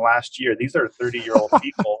shoplifting last year. These are 30-year-old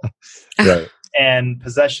people. Right. And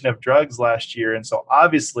possession of drugs last year. And so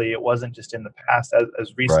obviously it wasn't just in the past.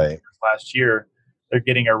 As recently as last year, they're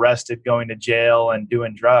getting arrested, going to jail and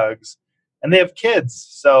doing drugs. And they have kids.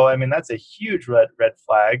 So, I mean, that's a huge red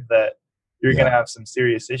flag that you're going to have some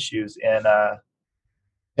serious issues. And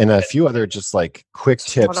a few other just like quick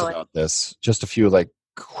tips about this. Just a few like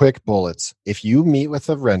quick bullets. If you meet with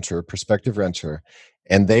a prospective renter,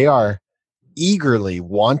 and they are eagerly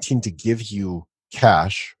wanting to give you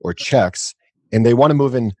cash or checks and they want to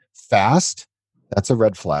move in fast, that's a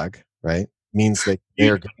red flag, right? Means that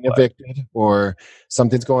they're getting evicted or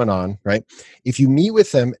something's going on, right? If you meet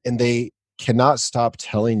with them and they cannot stop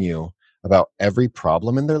telling you about every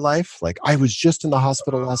problem in their life, like, I was just in the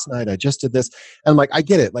hospital last night, I just did this. And I'm like, I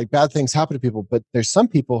get it, like bad things happen to people, but there's some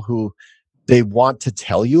people who they want to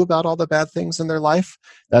tell you about all the bad things in their life.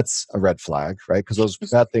 That's a red flag, right? Because those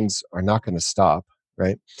bad things are not going to stop,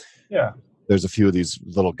 right? Yeah. There's a few of these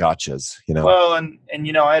little gotchas, you know. Well, and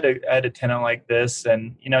you know, I had a tenant like this,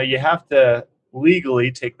 and you know, you have to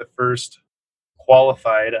legally take the first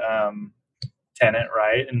qualified tenant,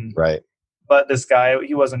 right? And Right. but this guy,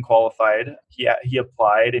 he wasn't qualified. He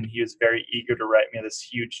applied, and he was very eager to write me this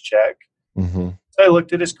huge check. Mm-hmm. So I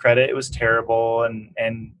looked at his credit; it was terrible, and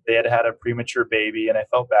they had had a premature baby, and I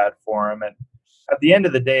felt bad for him. And at the end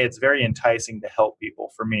of the day, it's very enticing to help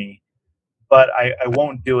people for me, but I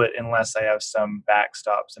won't do it unless I have some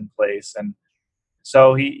backstops in place. And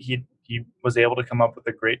so he was able to come up with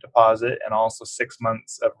a great deposit and also 6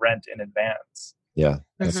 months of rent in advance. Yeah.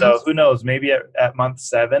 And so who knows, maybe at month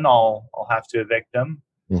 7, I'll have to evict him.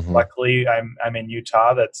 Mm-hmm. Luckily, I'm in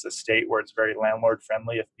Utah. That's a state where it's very landlord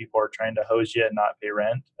friendly. If people are trying to hose you and not pay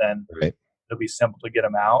rent, then it'll be simple to get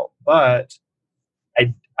them out. But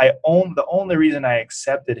the only reason I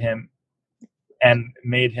accepted him and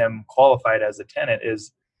made him qualified as a tenant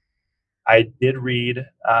is I did read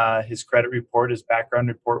his credit report. His background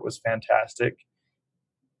report was fantastic.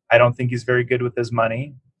 I don't think he's very good with his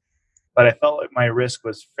money, but I felt like my risk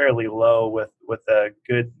was fairly low with a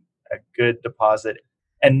good deposit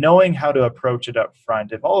and knowing how to approach it up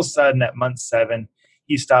front. If all of a sudden at month 7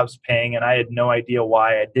 he stops paying and I had no idea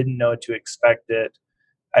why, I didn't know to expect it,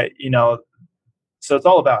 so it's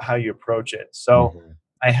all about how you approach it. So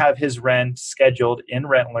I have his rent scheduled in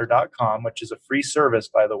Rentler.com, which is a free service,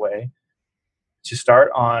 by the way, to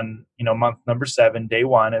start on, month number 7, day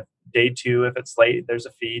 1. If day 2, if it's late, there's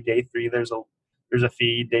a fee. Day 3, there's a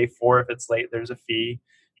fee. Day 4, if it's late, there's a fee.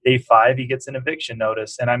 Day 5, he gets an eviction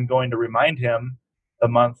notice, and I'm going to remind him the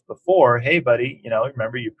month before, hey, buddy,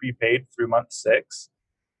 remember you prepaid through month 6,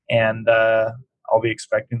 and I'll be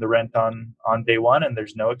expecting the rent on day 1, and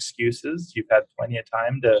there's no excuses. You've had plenty of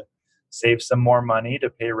time to save some more money to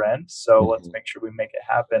pay rent, so let's make sure we make it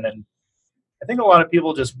happen. And I think a lot of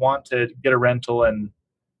people just want to get a rental and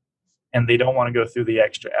they don't want to go through the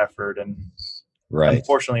extra effort. And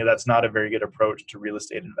unfortunately, that's not a very good approach to real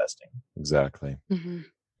estate investing. Exactly. Mm-hmm.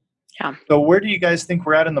 Yeah. So where do you guys think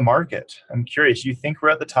we're at in the market? I'm curious. You think we're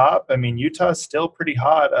at the top? I mean, Utah is still pretty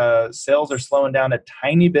hot. Sales are slowing down a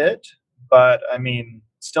tiny bit, but I mean,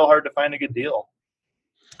 still hard to find a good deal.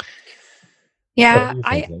 Yeah,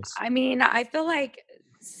 I mean, I feel like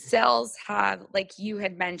sales have, like you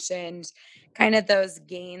had mentioned, kind of those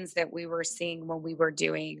gains that we were seeing when we were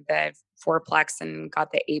doing the 4-plex and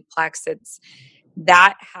got the 8-plex.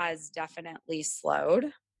 That has definitely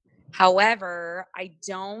slowed. However, I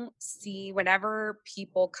don't see, whenever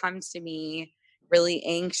people come to me really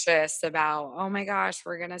anxious about, oh my gosh,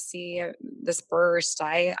 we're going to see this burst,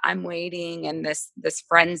 I'm waiting, and this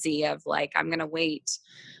frenzy of like, I'm going to wait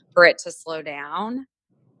for it to slow down.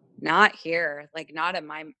 Not here, like not in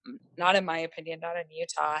my opinion, not in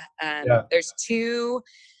Utah. There's too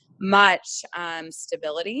much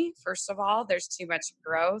stability. First of all, there's too much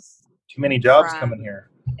growth. Too many jobs coming here.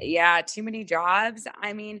 Yeah, too many jobs.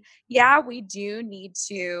 I mean, yeah, we do need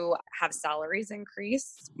to have salaries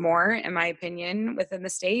increase more, in my opinion, within the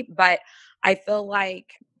state. But I feel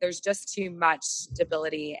like there's just too much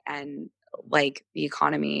stability, and like the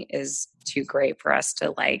economy is too great for us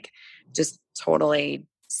to like just totally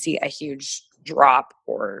see a huge drop,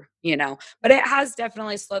 or but it has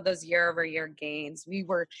definitely slowed those year-over-year gains. We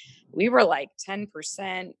were like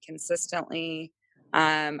 10% consistently.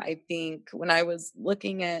 I think when I was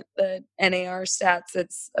looking at the NAR stats,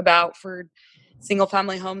 it's about, for single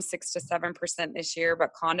family homes, 6 to 7% this year,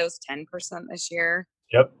 but condos 10% this year.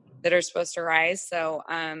 Yep. That are supposed to rise. So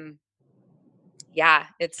yeah,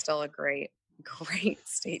 it's still a great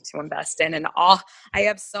state to invest in. And I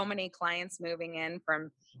have so many clients moving in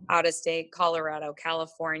from out of state, Colorado,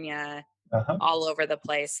 California, all over the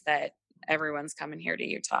place, that everyone's coming here to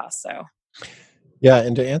Utah. So yeah,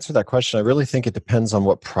 and to answer that question, I really think it depends on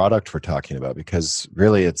what product we're talking about, because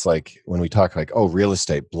really it's like when we talk like, oh, real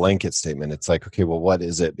estate blanket statement, it's like, okay, well, what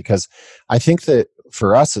is it? Because I think that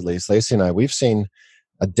for us, at least, Lacey and I, we've seen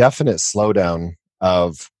a definite slowdown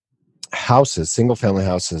of houses, single family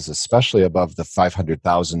houses, especially above the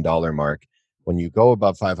 $500,000 mark. When you go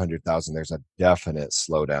above 500,000, there's a definite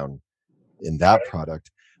slowdown in that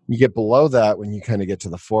product. You get below that when you kind of get to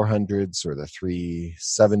the 400s or the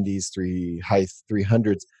 370s, high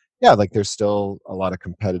 300s. Yeah, like there's still a lot of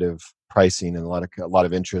competitive pricing and a lot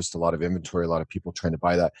of interest, a lot of inventory, a lot of people trying to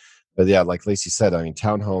buy that. But yeah, like Lacey said, I mean,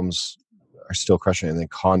 townhomes are still crushing it, and then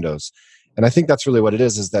condos. And I think that's really what it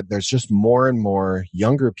is that there's just more and more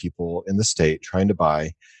younger people in the state trying to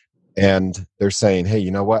buy. And they're saying, hey,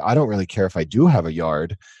 you know what? I don't really care if I do have a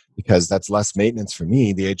yard because that's less maintenance for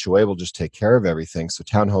me. The HOA will just take care of everything. So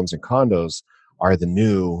townhomes and condos are the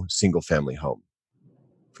new single family home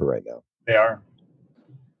for right now. They are.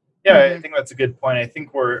 Yeah, I think that's a good point. I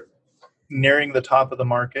think we're nearing the top of the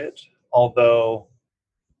market, although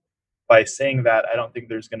by saying that, I don't think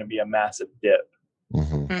there's going to be a massive dip.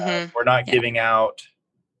 We're not giving out,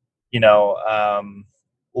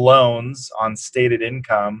 loans on stated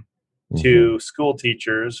income to school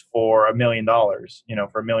teachers for $1 million,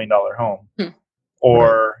 for $1 million home,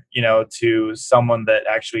 or, to someone that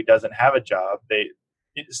actually doesn't have a job.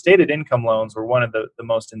 Stated income loans were one of the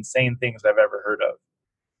most insane things I've ever heard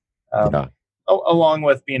of. Along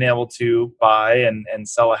with being able to buy and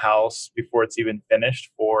sell a house before it's even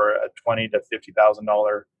finished for a $20,000 to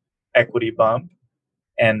 $50,000 equity bump.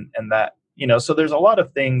 And that, so there's a lot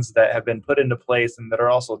of things that have been put into place and that are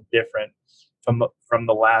also different from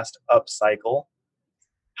the last up cycle.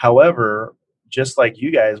 However, just like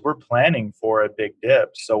you guys, we're planning for a big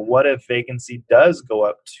dip. So what if vacancy does go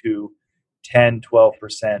up to 10,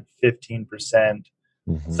 12%, 15%?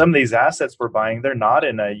 Some of these assets we're buying, they're not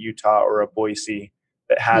in a Utah or a Boise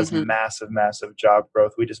that has massive job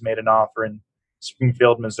growth. We just made an offer in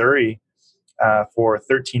Springfield, Missouri for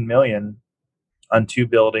 $13 million on 2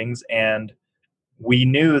 buildings. And we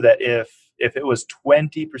knew that if it was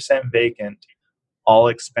 20% vacant, all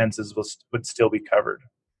expenses would still be covered.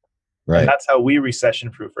 Right. And that's how we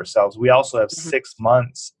recession-proof ourselves. We also have 6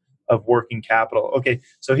 months of working capital. Okay,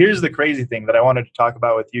 so here's the crazy thing that I wanted to talk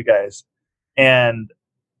about with you guys. And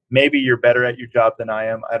maybe you're better at your job than I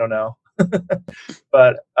am. I don't know.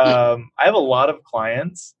 But I have a lot of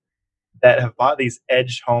clients that have bought these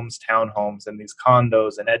edge homes, townhomes, and these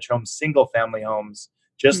condos and edge homes, single family homes,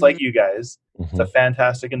 just like you guys. It's a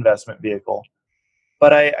fantastic investment vehicle.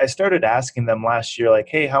 But I started asking them last year, like,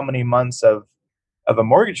 hey, how many months of a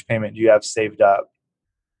mortgage payment do you have saved up?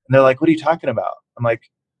 And they're like, what are you talking about? I'm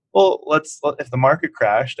like, well, if the market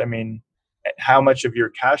crashed, I mean, how much of your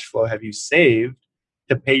cash flow have you saved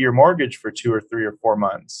to pay your mortgage for 2 or 3 or 4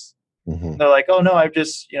 months? They're like, oh no, I've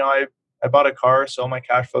just, I bought a car, so my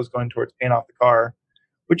cash flow is going towards paying off the car,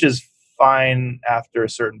 which is fine after a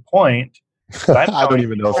certain point. But I don't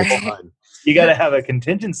even know if it's fine. You got to have a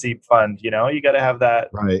contingency fund, you got to have that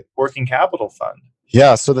working capital fund.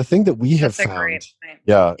 Yeah. So the thing that we have found,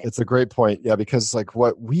 it's a great point. Yeah. Because like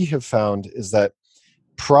what we have found is that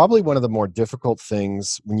probably one of the more difficult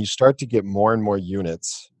things when you start to get more and more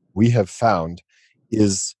units, we have found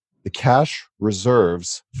is the cash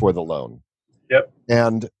reserves for the loan. Yep.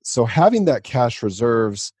 And so having that cash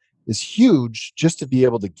reserves is huge just to be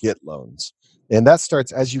able to get loans. And that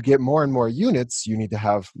starts as you get more and more units, you need to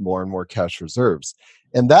have more and more cash reserves.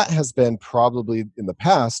 And that has been probably in the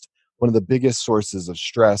past, one of the biggest sources of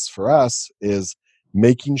stress for us is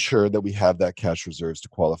making sure that we have that cash reserves to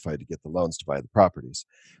qualify to get the loans to buy the properties.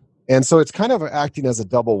 And so it's kind of acting as a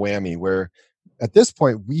double whammy where at this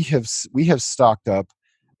point we have stocked up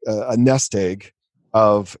a nest egg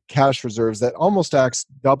of cash reserves that almost acts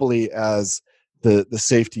doubly as the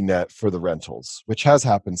safety net for the rentals, which has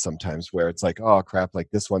happened sometimes where it's like, oh crap, like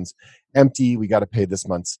this one's empty, we got to pay this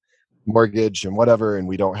month's mortgage and whatever, and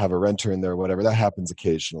we don't have a renter in there, whatever. That happens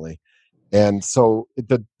occasionally. And so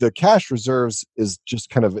the cash reserves is just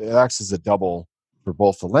kind of, it acts as a double for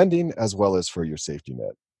both the lending as well as for your safety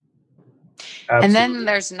net. Absolutely. And then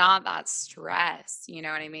there's not that stress, you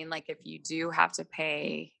know what I mean? Like if you do have to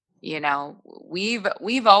pay,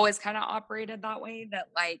 we've always kind of operated that way, that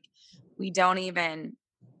like we don't even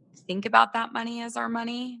think about that money as our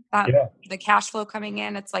money, the cash flow coming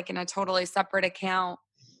in, it's like in a totally separate account,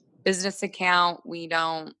 business account. We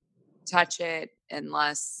don't touch it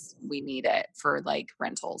unless we need it for like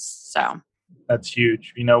rentals. So that's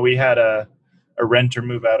huge. We had a renter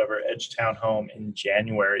move out of our Edgetown home in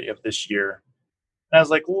January of this year. And I was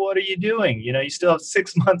like, well, what are you doing? You still have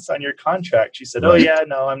 6 months on your contract. She said, oh yeah,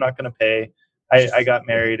 no, I'm not going to pay. I got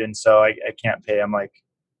married and so I can't pay. I'm like,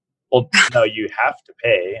 well, no, you have to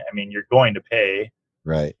pay. I mean, you're going to pay.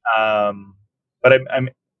 Right. But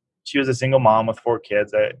she was a single mom with 4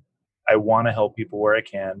 kids. I want to help people where I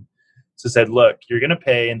can. So I said, look, you're going to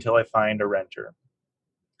pay until I find a renter.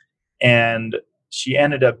 And she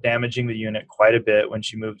ended up damaging the unit quite a bit when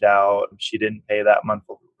she moved out. She didn't pay that month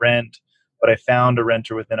of rent. but I found a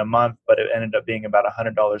renter within a month, but it ended up being about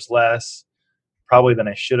 $100 less, probably than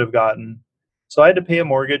I should have gotten. So I had to pay a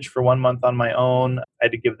mortgage for 1 month on my own. I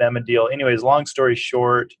had to give them a deal. Anyways, long story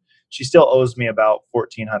short, she still owes me about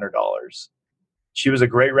 $1,400. She was a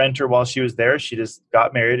great renter while she was there. She just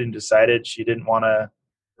got married and decided she didn't want to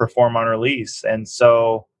perform on her lease. And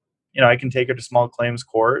so, I can take her to small claims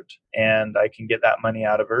court and I can get that money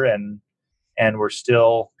out of her. And we're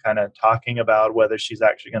still kind of talking about whether she's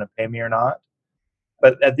actually going to pay me or not.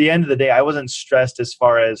 But at the end of the day, I wasn't stressed as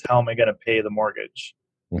far as how am I going to pay the mortgage,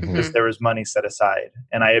 because there was money set aside.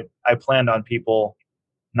 And I planned on people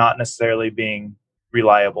not necessarily being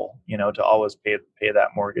reliable, to always pay that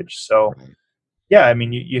mortgage. So yeah, I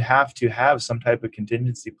mean, you have to have some type of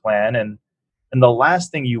contingency plan. And the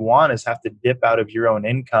last thing you want is have to dip out of your own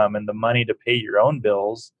income and the money to pay your own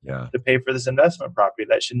bills to pay for this investment property.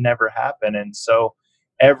 That should never happen. And so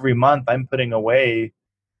every month I'm putting away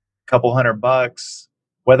a couple $100,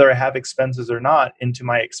 whether I have expenses or not, into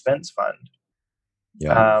my expense fund.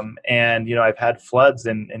 And I've had floods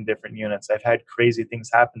in different units. I've had crazy things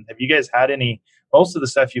happen. Have you guys had any? Most of the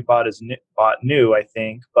stuff you bought is new, I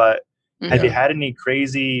think, but have you had any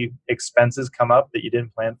crazy expenses come up that you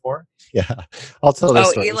didn't plan for? Yeah, I'll tell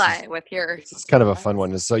this story. Eli, with your... It's kind of a fun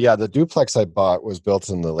one. So yeah, the duplex I bought was built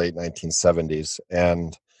in the late 1970s,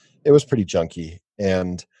 and it was pretty junky.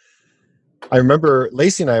 And I remember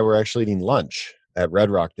Lacey and I were actually eating lunch at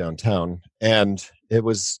Red Rock downtown, and it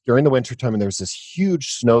was during the wintertime, and there was this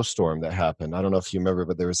huge snowstorm that happened. I don't know if you remember,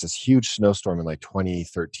 but there was this huge snowstorm in like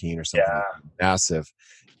 2013 or something. Yeah. Massive.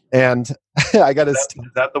 And I got Is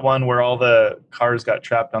that the one where all the cars got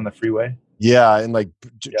trapped on the freeway? Yeah, and like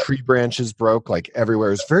tree branches broke like everywhere.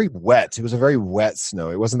 It was very wet. It was a very wet snow.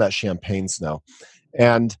 It wasn't that champagne snow.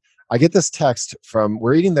 And I get this text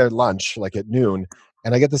we're eating their lunch like at noon,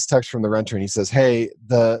 and I get this text from the renter, and he says, "Hey,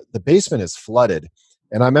 the basement is flooded."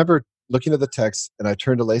 And I remember looking at the text, and I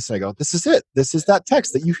turned to Lacey and I go, "This is it. This is that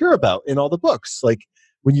text that you hear about in all the books. Like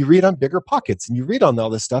when you read on Bigger Pockets and you read on all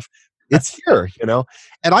this stuff, it's here,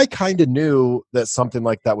 And I kind of knew that something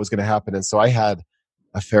like that was going to happen. And so I had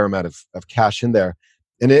a fair amount of cash in there.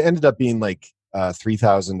 And it ended up being like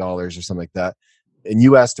 $3,000 or something like that. And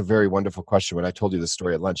you asked a very wonderful question when I told you the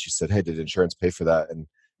story at lunch. You said, "Hey, did insurance pay for that?" And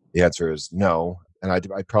the answer is no. And I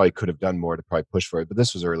probably could have done more to probably push for it. But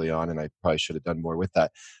this was early on, and I probably should have done more with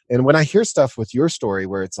that. And when I hear stuff with your story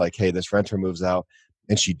where it's like, hey, this renter moves out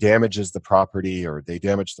and she damages the property, or they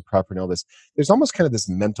damage the property and all this, there's almost kind of this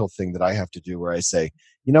mental thing that I have to do where I say,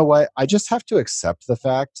 you know what, I just have to accept the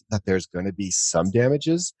fact that there's going to be some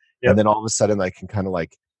damages. And then all of a sudden I can kind of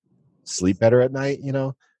like sleep better at night,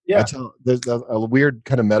 Yeah. There's a weird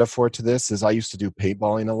kind of metaphor to this is I used to do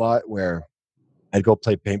paintballing a lot, where I'd go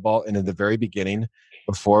play paintball, and in the very beginning,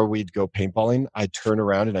 before we'd go paintballing, I'd turn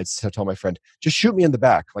around and I'd tell my friend, "Just shoot me in the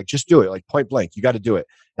back. Like, just do it. Like, point blank. You got to do it."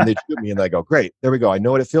 And they'd shoot me, and I go, "Great. There we go. I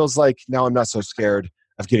know what it feels like. Now I'm not so scared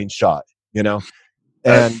of getting shot,"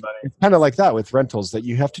 And it's kind of like that with rentals, that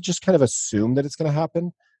you have to just kind of assume that it's going to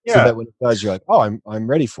happen. So that when it does, you're like, "Oh, I'm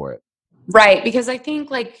ready for it." Right. Because I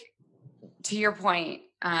think, like, to your point,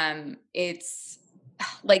 it's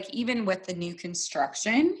like, even with the new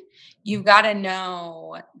construction, you've got to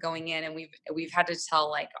know going in, and we've had to tell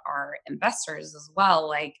like our investors as well,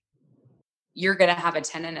 like, you're going to have a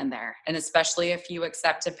tenant in there. And especially if you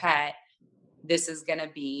accept a pet, this is going to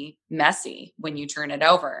be messy when you turn it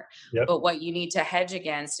over. But what you need to hedge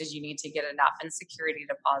against is you need to get enough in security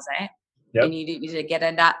deposit. And you need to get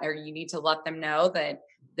enough, or you need to let them know that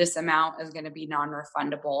this amount is going to be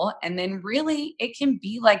non-refundable. And then really it can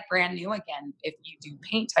be like brand new again. If you do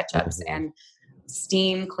paint touch-ups and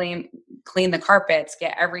steam clean the carpets,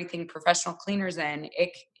 get everything professional cleaners in,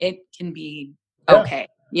 it can be okay,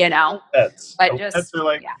 Pets. But just pets are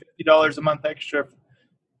like $50 a month extra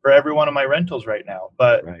for every one of my rentals right now.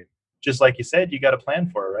 But just like you said, you got to plan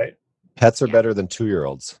for it, right? Pets are better than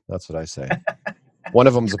 2-year-olds. That's what I say. One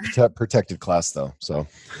of them's a protected class, though. So.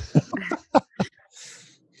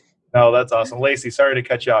 No, that's awesome. Lacey, sorry to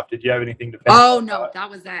cut you off. Did you have anything to finish? Oh, no, that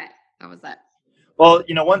was that. Well,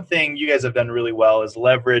 one thing you guys have done really well is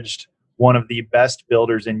leveraged one of the best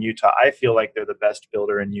builders in Utah. I feel like they're the best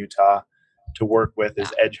builder in Utah to work with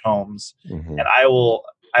is Edge Homes. And I will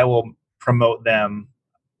promote them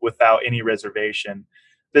without any reservation,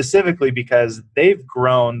 specifically because they've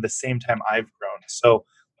grown the same time I've grown. So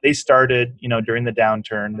they started, during the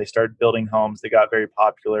downturn, they started building homes. They got very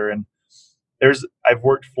popular. And I've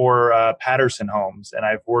worked for Patterson Homes, and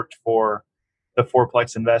I've worked for the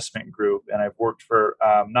Fourplex Investment Group, and I've worked for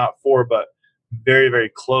but very, very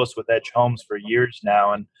close with Edge Homes for years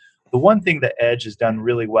now. And the one thing that Edge has done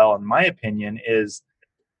really well, in my opinion, is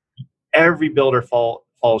every builder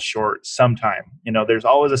falls short sometime. There's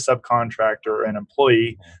always a subcontractor or an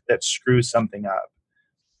employee that screws something up.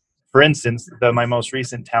 For instance, my most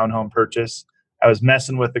recent townhome purchase, I was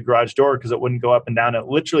messing with the garage door because it wouldn't go up and down. It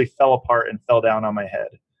literally fell apart and fell down on my head.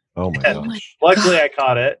 Oh my gosh. Luckily, I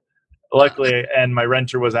caught it. Luckily, and my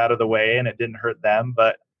renter was out of the way and it didn't hurt them.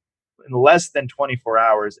 But in less than 24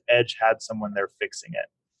 hours, Edge had someone there fixing it.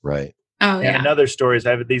 Right. Oh, and another story is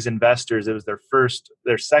I have these investors. It was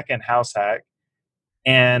their second house hack,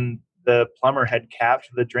 and the plumber had capped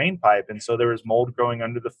the drain pipe, and so there was mold growing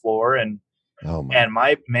under the floor. And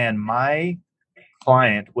my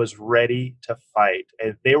client was ready to fight.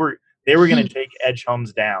 They were going to take Edge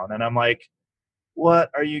Homes down, and I'm like,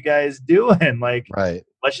 what are you guys doing? Like, right.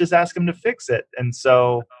 Let's just ask them to fix it. And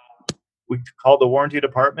so we called the warranty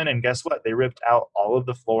department, and guess what? They ripped out all of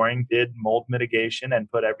the flooring, did mold mitigation,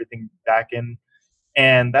 and put everything back in.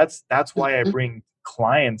 And that's why I bring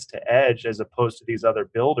clients to Edge as opposed to these other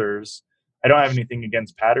builders. I don't have anything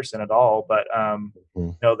against Patterson at all, but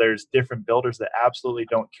there's different builders that absolutely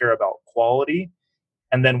don't care about quality.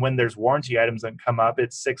 And then when there's warranty items that come up,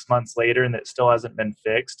 it's 6 months later and it still hasn't been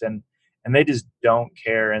fixed, and they just don't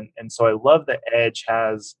care. And so I love that Edge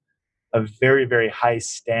has a very, very high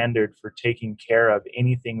standard for taking care of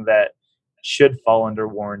anything that should fall under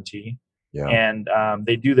warranty. Yeah. And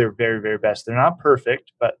they do their very, very best. They're not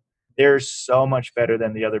perfect, but they're so much better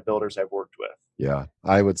than the other builders I've worked with. Yeah,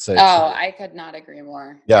 I would say. I could not agree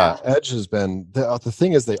more. Yeah, Edge has been, the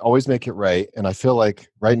thing is they always make it right. And I feel like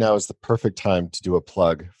right now is the perfect time to do a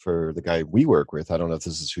plug for the guy we work with. I don't know if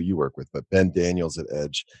this is who you work with, but Ben Daniels at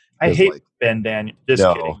Edge. I hate Ben Daniels. Just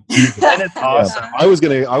kidding. Ben is awesome. I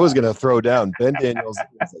was gonna throw down Ben Daniels.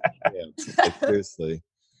 Like, seriously.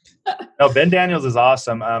 No, Ben Daniels is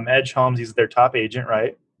awesome. Edge Homes, he's their top agent,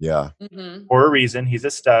 right? Yeah. Mm-hmm. For a reason. He's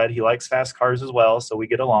a stud. He likes fast cars as well, so we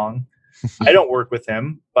get along. I don't work with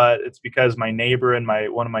him, but it's because my neighbor and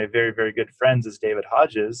one of my very, very good friends is David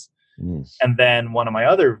Hodges. And then one of my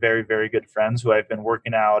other very, very good friends who I've been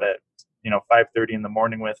working out at 5:30 in the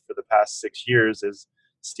morning with for the past 6 years is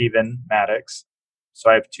Stephen Maddox.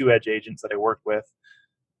 So I have 2 Edge agents that I work with.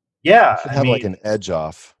 Yeah. We should have like an edge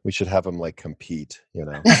off. We should have them like compete,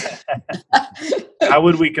 How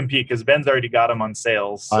would we compete? Because Ben's already got them on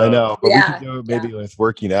sales. So. I know, but we could do it maybe with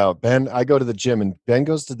working out. Ben, I go to the gym, and Ben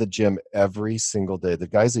goes to the gym every single day. The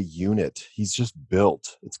guy's a unit. He's just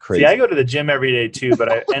built. It's crazy. See, I go to the gym every day too,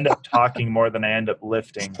 but I end up talking more than I end up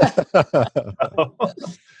lifting. It's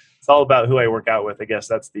all about who I work out with. I guess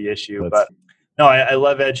that's the issue. But no, I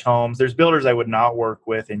love Edge Homes. There's builders I would not work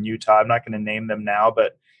with in Utah. I'm not going to name them now,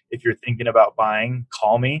 but if you're thinking about buying,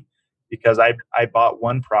 call me, because I bought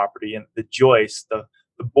one property, and the joist, the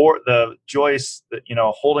joist,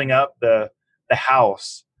 holding up the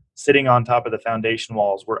house, sitting on top of the foundation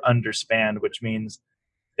walls were underspanned, which means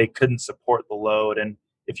they couldn't support the load. And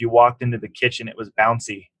if you walked into the kitchen, it was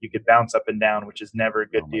bouncy. You could bounce up and down, which is never a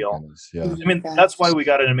good deal. Yeah. I mean, that's why we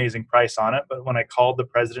got an amazing price on it. But when I called the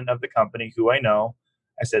president of the company, who I know,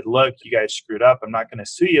 I said, look, you guys screwed up. I'm not going to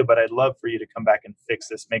sue you, but I'd love for you to come back and fix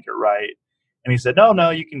this, make it right. And he said,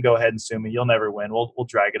 no, you can go ahead and sue me. You'll never win. We'll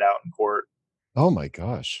drag it out in court. Oh my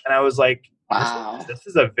gosh. And I was like, wow, this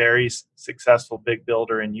is a very successful big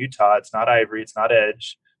builder in Utah. It's not Ivory. It's not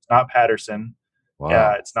Edge. It's not Patterson. Wow.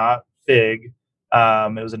 Yeah, it's not Fig.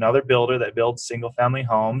 It was another builder that builds single family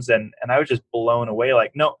homes. And I was just blown away.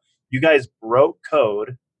 Like, no, you guys broke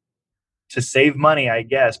code to save money, I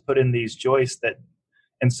guess, put in these joists that.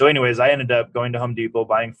 And so anyways, I ended up going to Home Depot,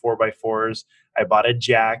 buying 4x4s. I bought a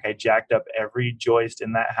jack. I jacked up every joist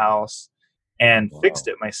in that house and fixed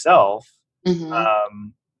it myself. Mm-hmm.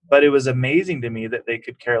 But it was amazing to me that they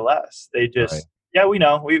could care less. They just, we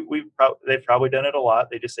know. They've probably done it a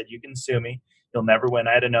lot. They just said, you can sue me. You'll never win.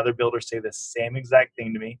 I had another builder say the same exact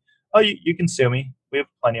thing to me. Oh, you can sue me. We have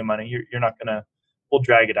plenty of money. You're not going to, we'll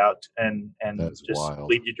drag it out and That's just wild.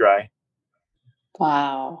 bleed you dry.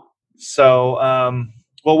 Wow. So,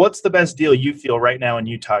 well, what's the best deal you feel right now in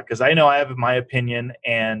Utah? Because I know I have my opinion,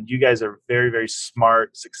 and you guys are very, very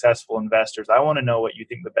smart, successful investors. I want to know what you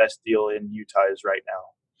think the best deal in Utah is right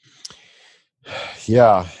now.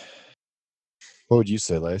 Yeah. What would you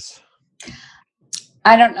say, Lace?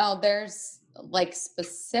 I don't know. There's like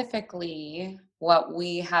specifically what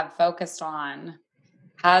we have focused on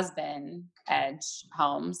has been Edge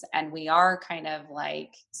Homes, and we are kind of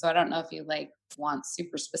like, so I don't know if you like want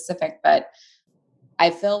super specific, but I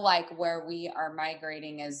feel like where we are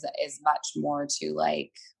migrating is much more to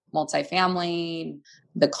like multifamily,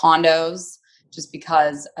 the condos, just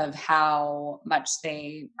because of how much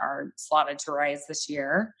they are slotted to rise this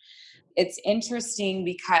year. It's interesting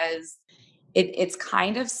because it's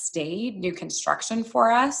kind of stayed new construction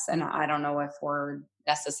for us. And I don't know if we're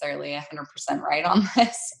necessarily 100% right on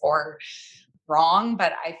this or wrong,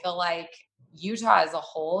 but I feel like Utah as a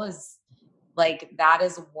whole is like, that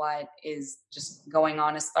is what is just going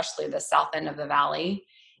on, especially the south end of the valley.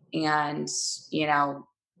 And, you know,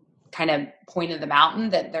 kind of point of the mountain,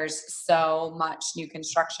 that there's so much new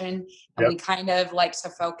construction, and we Yep. kind of like to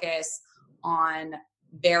focus on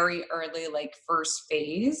very early, like first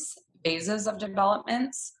phases of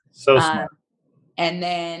developments, So um, smart. and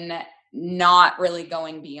then not really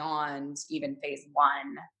going beyond even phase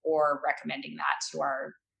one or recommending that to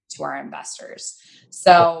our investors.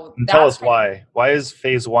 So And tell that's us kind of, why. Why is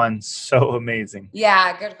phase one so amazing?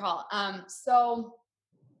 yeah, good call. So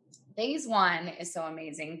phase one is so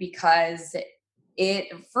amazing because it,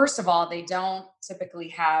 first of all, they don't typically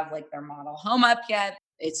have like their model home up yet.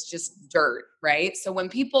 It's just dirt, right? So when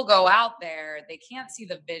people go out there, they can't see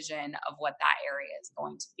the vision of what that area is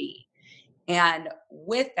going to be. And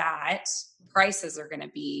with that, prices are going to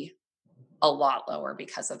be a lot lower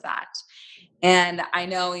because of that. And I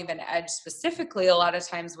know even Edge specifically, a lot of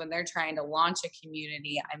times when they're trying to launch a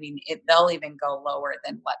community, I mean, they'll even go lower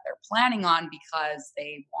than what they're planning on because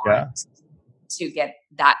they Yeah. want to get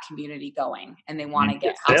that community going and they want to Need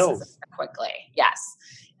get to get houses sales. quickly. Yes.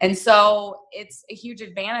 And so it's a huge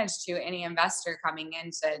advantage to any investor coming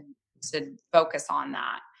in to focus on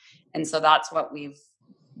that. And so that's what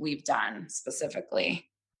we've done specifically.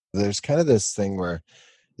 There's kind of this thing where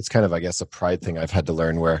it's kind of, I guess, a pride thing I've had to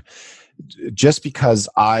learn, where just because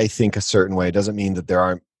I think a certain way doesn't mean that there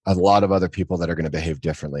aren't a lot of other people that are going to behave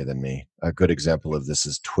differently than me. A good example of this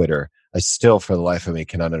is Twitter. I still, for the life of me,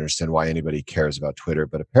 cannot understand why anybody cares about Twitter,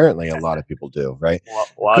 but apparently a lot of people do, right?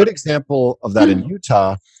 Good example of that in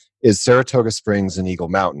Utah is Saratoga Springs and Eagle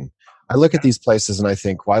Mountain. I look at these places and I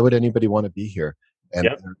think, why would anybody want to be here? And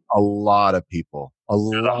Yep. there's a lot of people,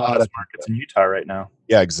 They're the hottest markets in Utah right now.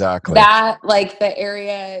 Yeah, exactly. That, like, the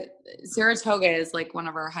area, Saratoga is like one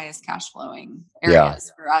of our highest cash flowing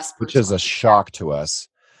areas for us, which is a shock to us.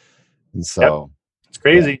 And so it's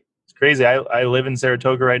crazy. Yeah. It's crazy. I live in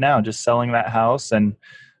Saratoga right now, just selling that house, and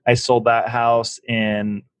I sold that house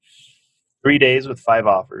in 3 days with 5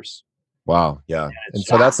 offers. Wow. Yeah. And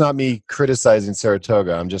so that's not me criticizing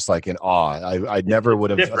Saratoga. I'm just like in awe. I never would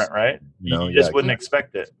have. Different, right? You just wouldn't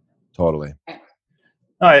expect it. Totally.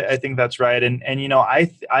 No, I think that's right. And you know,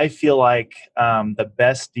 I feel like the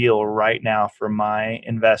best deal right now for my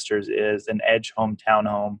investors is an Edge home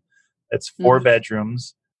townhome. That's 4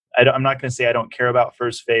 bedrooms. I'm not going to say I don't care about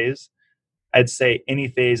first phase. I'd say any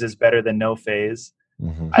phase is better than no phase.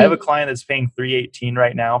 Mm-hmm. I have a client that's paying $318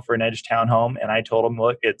 right now for an Edge townhome, and I told him,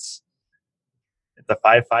 look, it's a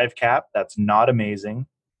 5.5 cap. That's not amazing,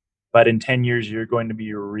 but in 10 years, you're going to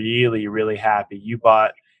be really, really happy. You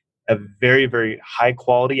bought a very, very high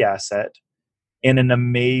quality asset in an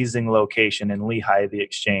amazing location in Lehigh, the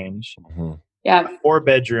Exchange. Mm-hmm. Yeah. A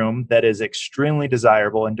 4-bedroom that is extremely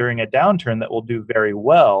desirable, and during a downturn that will do very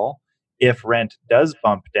well. If rent does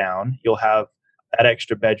bump down, you'll have that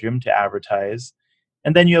extra bedroom to advertise.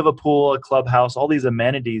 And then you have a pool, a clubhouse, all these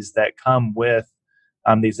amenities that come with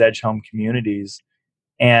these Edge home communities.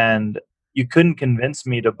 And you couldn't convince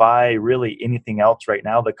me to buy really anything else right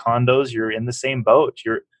now. The condos, you're in the same boat.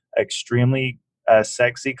 You're extremely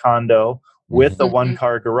sexy condo with a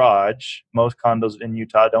 1-car garage. Most condos in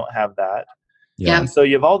Utah don't have that. Yeah. And so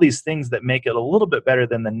you have all these things that make it a little bit better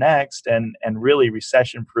than the next, and really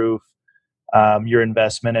recession proof your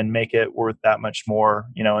investment and make it worth that much more,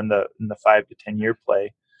 you know, in the 5 to 10 year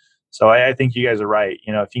play. So I think you guys are right.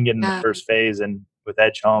 You know, if you can get in the first phase and with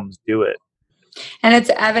Edge homes, do it. And it's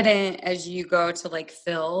evident as you go to like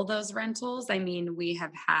fill those rentals. I mean, we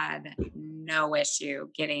have had no issue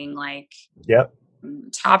getting like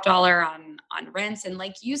top dollar on rents. And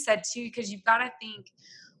like you said too, because you've got to think,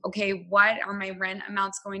 okay, what are my rent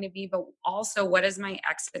amounts going to be? But also, what is my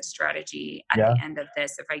exit strategy at the end of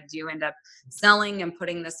this if I do end up selling and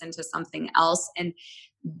putting this into something else? And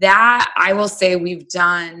that, I will say, we've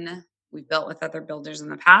built with other builders in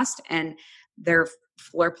the past, and their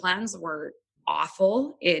floor plans were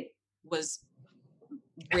awful. It was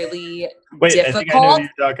really difficult. I think I know what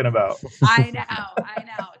you're talking about. I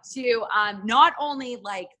know. To not only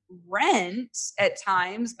like rent at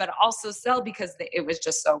times, but also sell because it was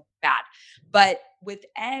just so bad. But with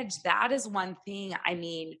Edge, that is one thing. I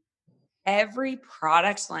mean, every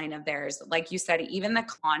product line of theirs, like you said, even the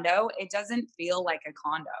condo, it doesn't feel like a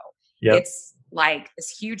condo. Yep. It's like this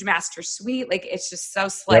huge master suite. Like, it's just so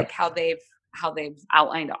slick how they've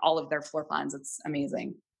outlined all of their floor plans. It's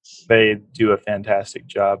amazing. They do a fantastic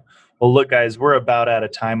job. Well, look, guys, we're about out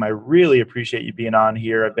of time. I really appreciate you being on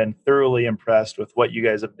here. I've been thoroughly impressed with what you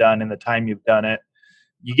guys have done in the time you've done it.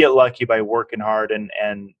 You get lucky by working hard and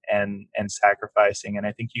sacrificing. And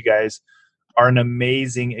I think you guys are an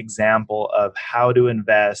amazing example of how to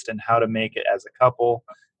invest and how to make it as a couple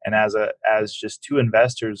and as just two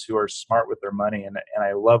investors who are smart with their money. And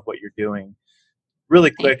I love what you're doing.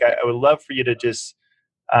 Really quick, I would love for you to just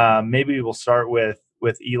maybe we'll start with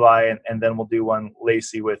Eli, and then we'll do one,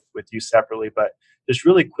 Lacey, with you separately. But just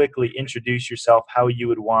really quickly introduce yourself, how you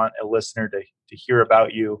would want a listener to hear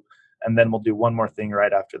about you, and then we'll do one more thing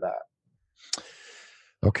right after that.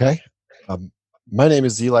 Okay. My name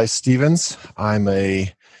is Eli Stevens. I'm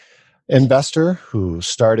a investor who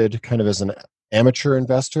started kind of as an amateur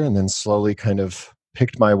investor and then slowly kind of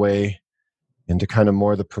picked my way into kind of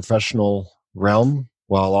more the professional realm,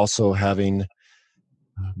 while also having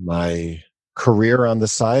my career on the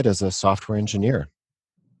side as a software engineer.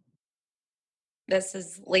 This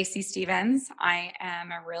is Lacey Stevens. I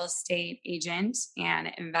am a real estate agent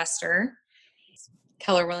and investor,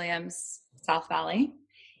 Keller Williams, South Valley.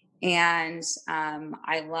 And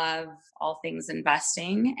I love all things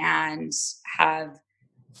investing and have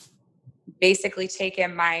basically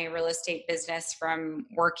taken my real estate business from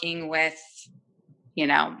working with,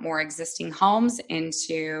 more existing homes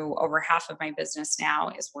into over half of my business now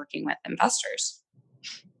is working with investors.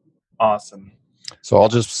 Awesome. So I'll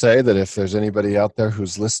just say that if there's anybody out there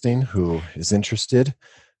who's listening who is interested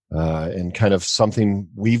in kind of something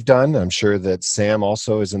we've done, I'm sure that Sam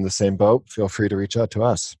also is in the same boat. Feel free to reach out to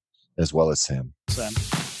us as well as Sam.